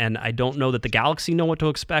 Kevin, and I don't know that the Galaxy know what to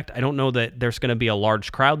expect. I don't know that there's going to be a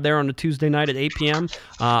large crowd there on a Tuesday night at 8 p.m.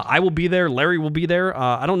 I will be there. Larry will be there.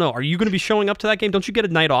 I don't know. Are you going to be showing up to that game? Don't you get a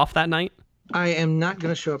night off that night? I am not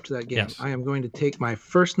going to show up to that game. Yes. I am going to take my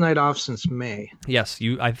first night off since May. Yes,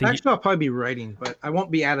 I think. Actually, I'll probably be writing, but I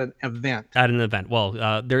won't be at an event.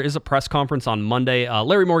 Well, there is a press conference on Monday.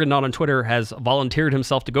 Larry Morgan, not on Twitter, has volunteered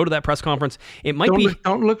himself to go to that press conference. It might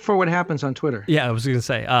don't look for what happens on Twitter. Yeah, I was going to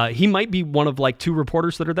say he might be one of like 2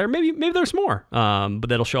 reporters that are there. Maybe there's more, but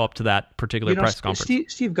that'll show up to that particular press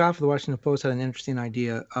conference. Steve Goff of the Washington Post had an interesting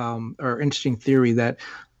idea or interesting theory that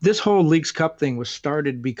this whole Leagues Cup thing was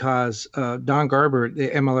started because Don Garber, the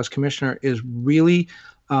MLS commissioner, is really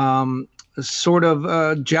sort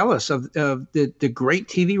of jealous of the great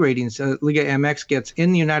TV ratings Liga MX gets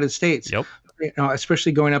in the United States, yep.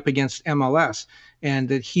 Especially going up against MLS. And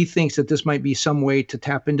that he thinks that this might be some way to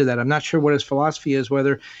tap into that. I'm not sure what his philosophy is,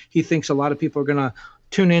 whether he thinks a lot of people are going to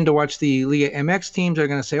tune in to watch the Liga MX teams. Are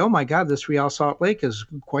going to say, oh my God, this Real Salt Lake is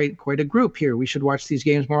quite a group here. We should watch these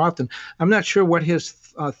games more often. I'm not sure what his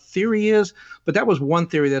theory is, but that was one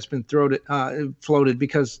theory that's been floated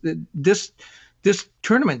because this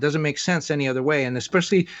tournament doesn't make sense any other way. And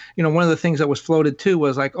especially, one of the things that was floated too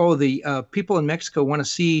was like, oh, the people in Mexico want to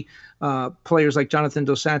see players like Jonathan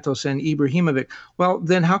Dos Santos and Ibrahimovic. Well,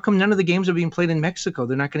 then how come none of the games are being played in Mexico?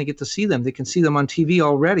 They're not going to get to see them. They can see them on TV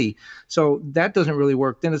already. So that doesn't really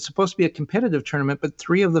work. Then it's supposed to be a competitive tournament, but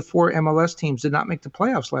 3 of the 4 MLS teams did not make the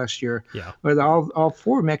playoffs last year. Yeah. Where all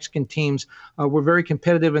 4 Mexican teams were very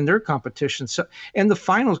competitive in their competition. So, and the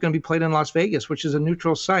final is going to be played in Las Vegas, which is a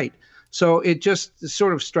neutral site. So it just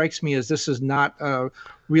sort of strikes me as this is not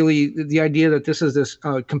really the idea that this is this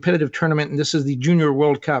competitive tournament and this is the Junior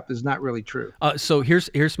World Cup is not really true. So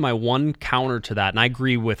here's my one counter to that, and I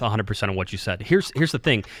agree with 100% of what you said. Here's the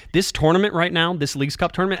thing. This tournament right now, this Leagues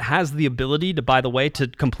Cup tournament, has the ability to, by the way, to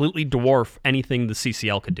completely dwarf anything the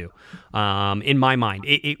CCL could do. In my mind,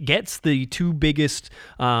 it gets the 2 biggest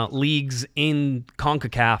leagues in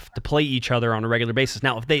CONCACAF to play each other on a regular basis.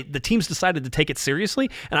 Now, if the teams decided to take it seriously,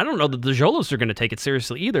 and I don't know that the Xolos are going to take it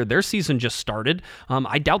seriously either. Their season just started.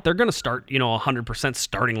 I doubt they're going to start, 100%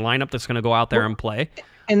 starting lineup that's going to go out there and play.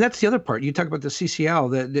 And that's the other part. You talk about the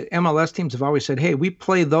CCL. The MLS teams have always said, hey, we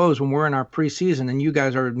play those when we're in our preseason and you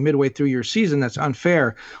guys are midway through your season. That's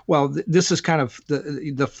unfair. Well, this is kind of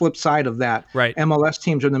the flip side of that. Right. MLS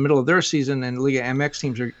teams are in the middle of their season and Liga MX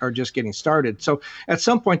teams are just getting started. So at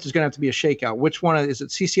some point, there's going to have to be a shakeout. Which one is it?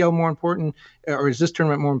 CCL more important or is this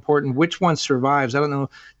tournament more important? Which one survives? I don't know.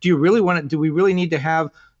 Do we really need to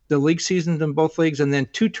have the league seasons in both leagues and then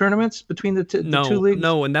 2 tournaments between the 2 leagues?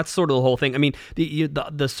 No, and that's sort of the whole thing. I mean,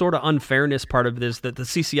 the sort of unfairness part of this that the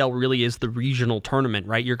CCL really is the regional tournament,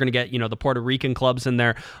 right? You're going to get, the Puerto Rican clubs in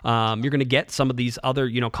there. You're going to get some of these other,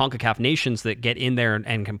 CONCACAF nations that get in there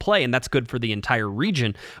and can play, and that's good for the entire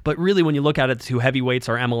region. But really, when you look at it, the 2 heavyweights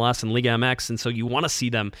are MLS and Liga MX, and so you want to see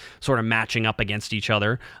them sort of matching up against each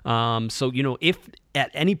other. So, if at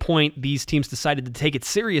any point these teams decided to take it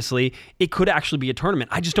seriously, it could actually be a tournament.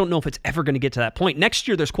 I just don't know if it's ever going to get to that point. Next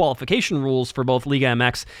year, there's qualification rules for both Liga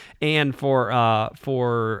MX and for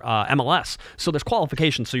MLS. So there's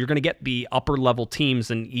qualification. So you're going to get the upper level teams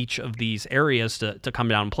in each of these areas to come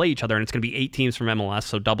down and play each other. And it's going to be 8 teams from MLS,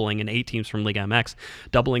 so doubling, and 8 teams from Liga MX,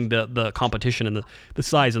 doubling the competition and the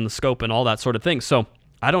size and the scope and all that sort of thing. So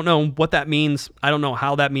I don't know what that means. I don't know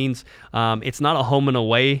how that means. It's not a home and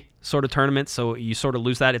away sort of tournament, so you sort of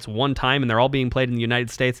lose that. It's one time, and they're all being played in the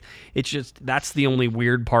United States. It's just, that's the only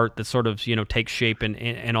weird part that sort of, takes shape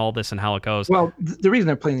in all this and how it goes. Well, the reason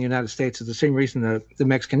they're playing in the United States is the same reason the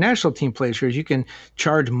Mexican national team plays here is you can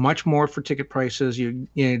charge much more for ticket prices. You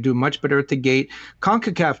do much better at the gate.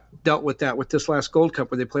 CONCACAF dealt with that with this last Gold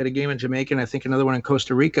Cup where they played a game in Jamaica and I think another one in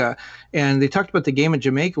Costa Rica. And they talked about the game in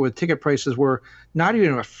Jamaica where ticket prices were not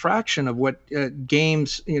even a fraction of what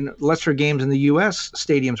games, lesser games in the U.S.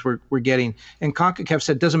 stadiums were getting. And CONCACAF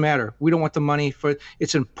said, doesn't matter. We don't want the money for it.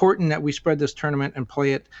 It's important that we spread this tournament and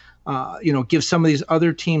play it, give some of these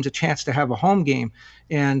other teams a chance to have a home game.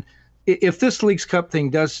 And if this Leagues Cup thing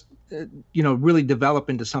does, really develop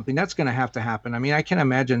into something, that's going to have to happen. I mean, I can't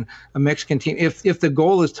imagine a Mexican team, if the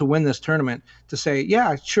goal is to win this tournament, to say,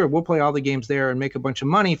 yeah, sure, we'll play all the games there and make a bunch of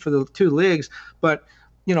money for the two leagues, but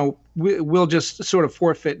we'll just sort of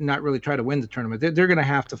forfeit and not really try to win the tournament. They're going to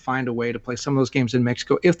have to find a way to play some of those games in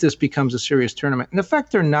Mexico if this becomes a serious tournament. And the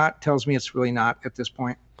fact they're not tells me it's really not at this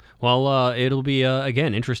point. Well, it'll be,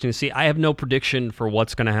 again, interesting to see. I have no prediction for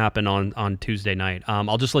what's going to happen on Tuesday night.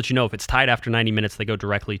 I'll just let you know if it's tied after 90 minutes, they go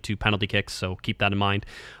directly to penalty kicks, so keep that in mind.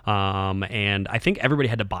 And I think everybody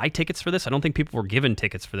had to buy tickets for this. I don't think people were given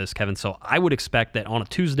tickets for this, Kevin. So I would expect that on a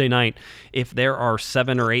Tuesday night, if there are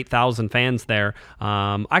 7,000 or 8,000 fans there,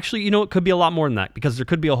 actually, it could be a lot more than that, because there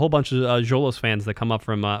could be a whole bunch of Xolos fans that come up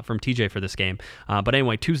from TJ for this game. But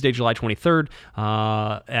anyway, Tuesday, July 23rd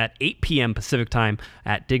at 8 p.m. Pacific time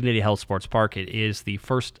at Dignity Health Sports Park. It is the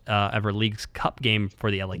first ever Leagues Cup game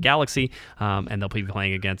for the LA Galaxy, and they'll be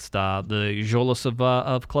playing against the Xolos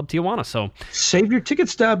of Club Tijuana. So save your ticket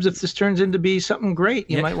stubs if this turns into be something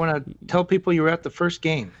great. You might want to tell people you were at the first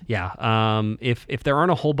game. Yeah. If there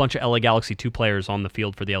aren't a whole bunch of LA Galaxy 2 players on the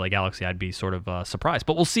field for the LA Galaxy, I'd be sort of surprised.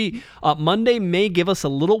 But we'll see. Monday may give us a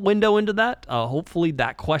little window into that. Hopefully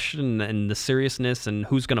that question and the seriousness and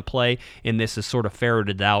who's going to play in this is sort of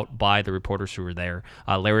ferreted out by the reporters who were there.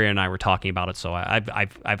 Larry and I were talking about it, so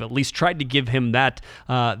I've at least tried to give him that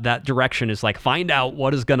direction, is like, find out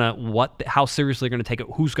how seriously they're gonna take it,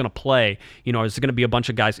 who's gonna play. Is it gonna be a bunch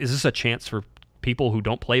of guys? Is this a chance for people who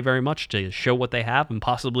don't play very much to show what they have and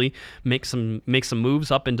possibly make some moves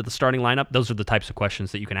up into the starting lineup? Those are the types of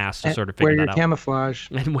questions that you can ask to sort of figure that out. Wear your camouflage.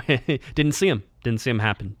 Didn't see them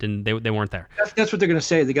happen. They weren't there. That's what they're going to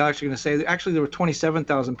say. The Galaxy are going to say, actually, there were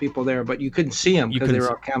 27,000 people there, but you couldn't see them because they were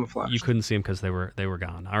all camouflaged. You couldn't see them because they were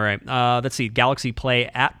gone. All right. Let's see. Galaxy play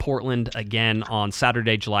at Portland again on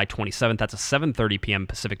Saturday, July 27th. That's a 7:30 p.m.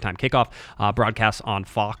 Pacific time kickoff. Broadcast on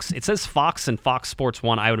Fox. It says Fox and Fox Sports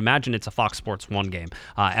 1. I would imagine it's a Fox Sports 1 game,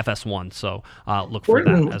 FS1. So look for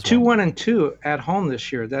Portland, that as well. 2-1-2 at home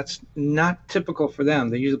this year. That's not typical for them.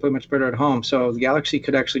 They usually play much better at home. So the Galaxy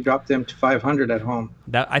could actually drop them to 500 at home.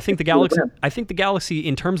 I think the Galaxy,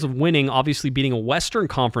 in terms of winning, obviously beating a Western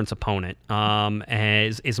Conference opponent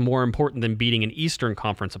is more important than beating an Eastern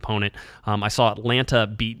Conference opponent. I saw Atlanta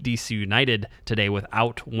beat DC United today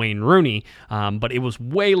without Wayne Rooney, but it was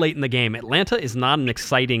way late in the game. Atlanta is not an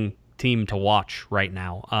exciting team to watch right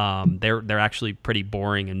now. They're actually pretty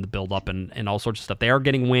boring in the build-up and all sorts of stuff. They are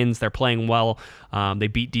getting wins. They're playing well. They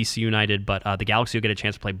beat DC United, but the Galaxy will get a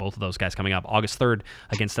chance to play both of those guys coming up August 3rd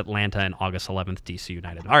against Atlanta and August 11th, DC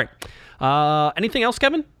United. All right. Anything else,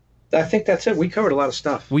 Kevin? I think that's it. We covered a lot of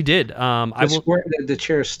stuff. We did. The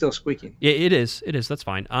chair is still squeaking. Yeah, it is. That's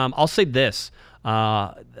fine. I'll say this.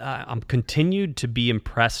 I'm continued to be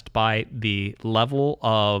impressed by the level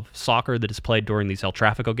of soccer that is played during these El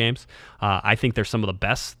Tráfico games. I think they're some of the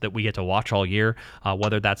best that we get to watch all year,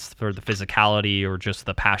 whether that's for the physicality or just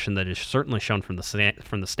the passion that is certainly shown from the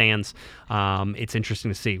stands. It's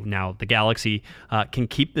interesting to see. Now, the Galaxy can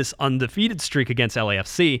keep this undefeated streak against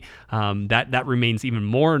LAFC. That remains even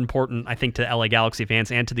more important, I think, to LA Galaxy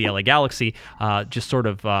fans and to the LA Galaxy. Just sort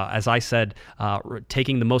of, as I said,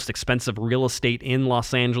 taking the most expensive real estate in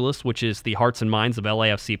Los Angeles, which is the hearts and minds of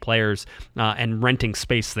LAFC players, and renting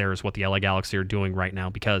space there is what the LA Galaxy are doing right now,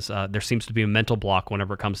 because there seems to be a mental block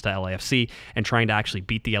whenever it comes to LAFC and trying to actually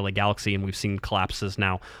beat the LA Galaxy, and we've seen collapses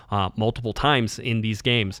now multiple times in these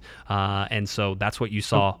games, and so that's what you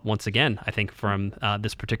saw once again, I think, from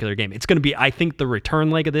this particular game. It's going to be, I think, the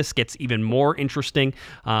return leg of this gets even more interesting,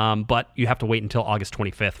 but you have to wait until August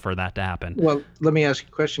 25th for that to happen. Well, let me ask you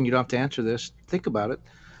a question. You don't have to answer this. Think about it.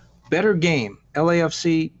 Better game,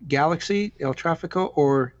 LAFC Galaxy, El Tráfico,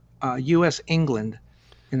 or U.S. England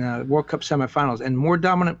in the World Cup semifinals? And more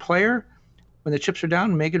dominant player when the chips are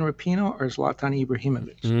down, Megan Rapinoe or Zlatan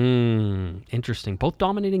Ibrahimovic? Interesting. Both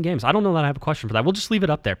dominating games. I don't know that I have a question for that. We'll just leave it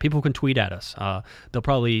up there. People can tweet at us. They'll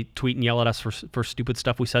probably tweet and yell at us for stupid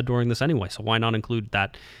stuff we said during this anyway, so why not include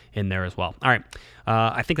that in there as well? All right.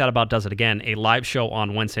 I think that about does it. Again, a live show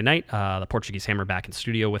on Wednesday night. The Portuguese Hammer back in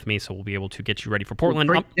studio with me, so we'll be able to get you ready for Portland.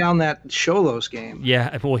 We'll break down that Xolos game.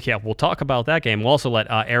 Yeah, we'll talk about that game. We'll also let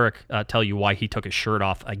Eric tell you why he took his shirt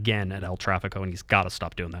off again at El Tráfico, and he's got to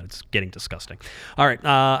stop doing that. It's getting disgusting. All right,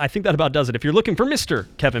 I think that about does it. If you're looking for Mr.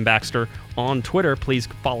 Kevin Baxter on Twitter, please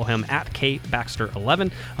follow him at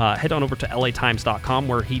KBaxter11. Head on over to LATimes.com,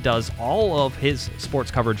 where he does all of his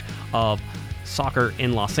sports coverage of soccer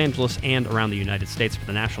in Los Angeles and around the United States for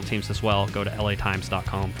the national teams as well. Go to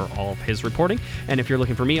latimes.com for all of his reporting. And if you're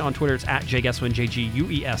looking for me on Twitter, it's at jguesman,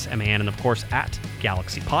 JGUESMAN, and of course at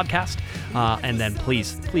Galaxy Podcast. And then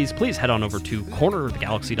please head on over to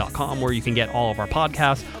cornerofthegalaxy.com where you can get all of our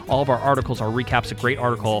podcasts, all of our articles, our recaps. A great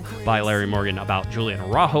article by Larry Morgan about Julian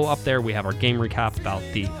Araujo up there. We have our game recap about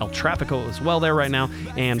the El Tráfico as well there right now.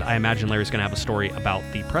 And I imagine Larry's going to have a story about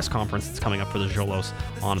the press conference that's coming up for the Xolos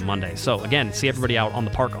on Monday. So again, see everybody out on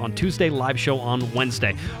the park on Tuesday, live show on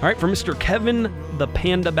Wednesday. All right, for Mr. Kevin the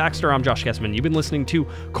Panda Baxter, I'm Josh Guesman. You've been listening to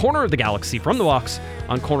Corner of the Galaxy from the Box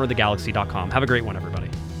on cornerofthegalaxy.com. Have a great one, everybody.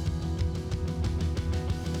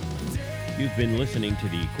 You've been listening to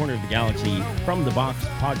the Corner of the Galaxy from the Box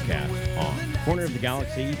podcast on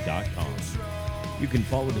cornerofthegalaxy.com. You can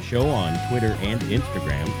follow the show on Twitter and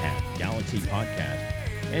Instagram at Galaxy Podcast.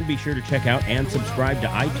 And be sure to check out and subscribe to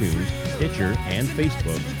iTunes, Stitcher, and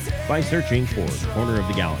Facebook by searching for Corner of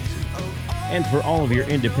the Galaxy. And for all of your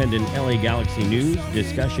independent LA Galaxy news,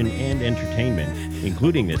 discussion, and entertainment,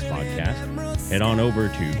 including this podcast, head on over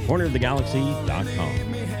to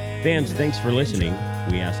cornerofthegalaxy.com. Fans, thanks for listening.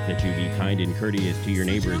 We ask that you be kind and courteous to your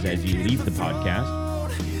neighbors as you leave the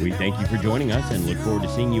podcast. We thank you for joining us and look forward to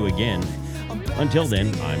seeing you again. Until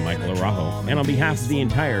then, I'm Michael Araujo, and on behalf of the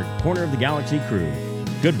entire Corner of the Galaxy crew,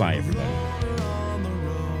 goodbye, everybody.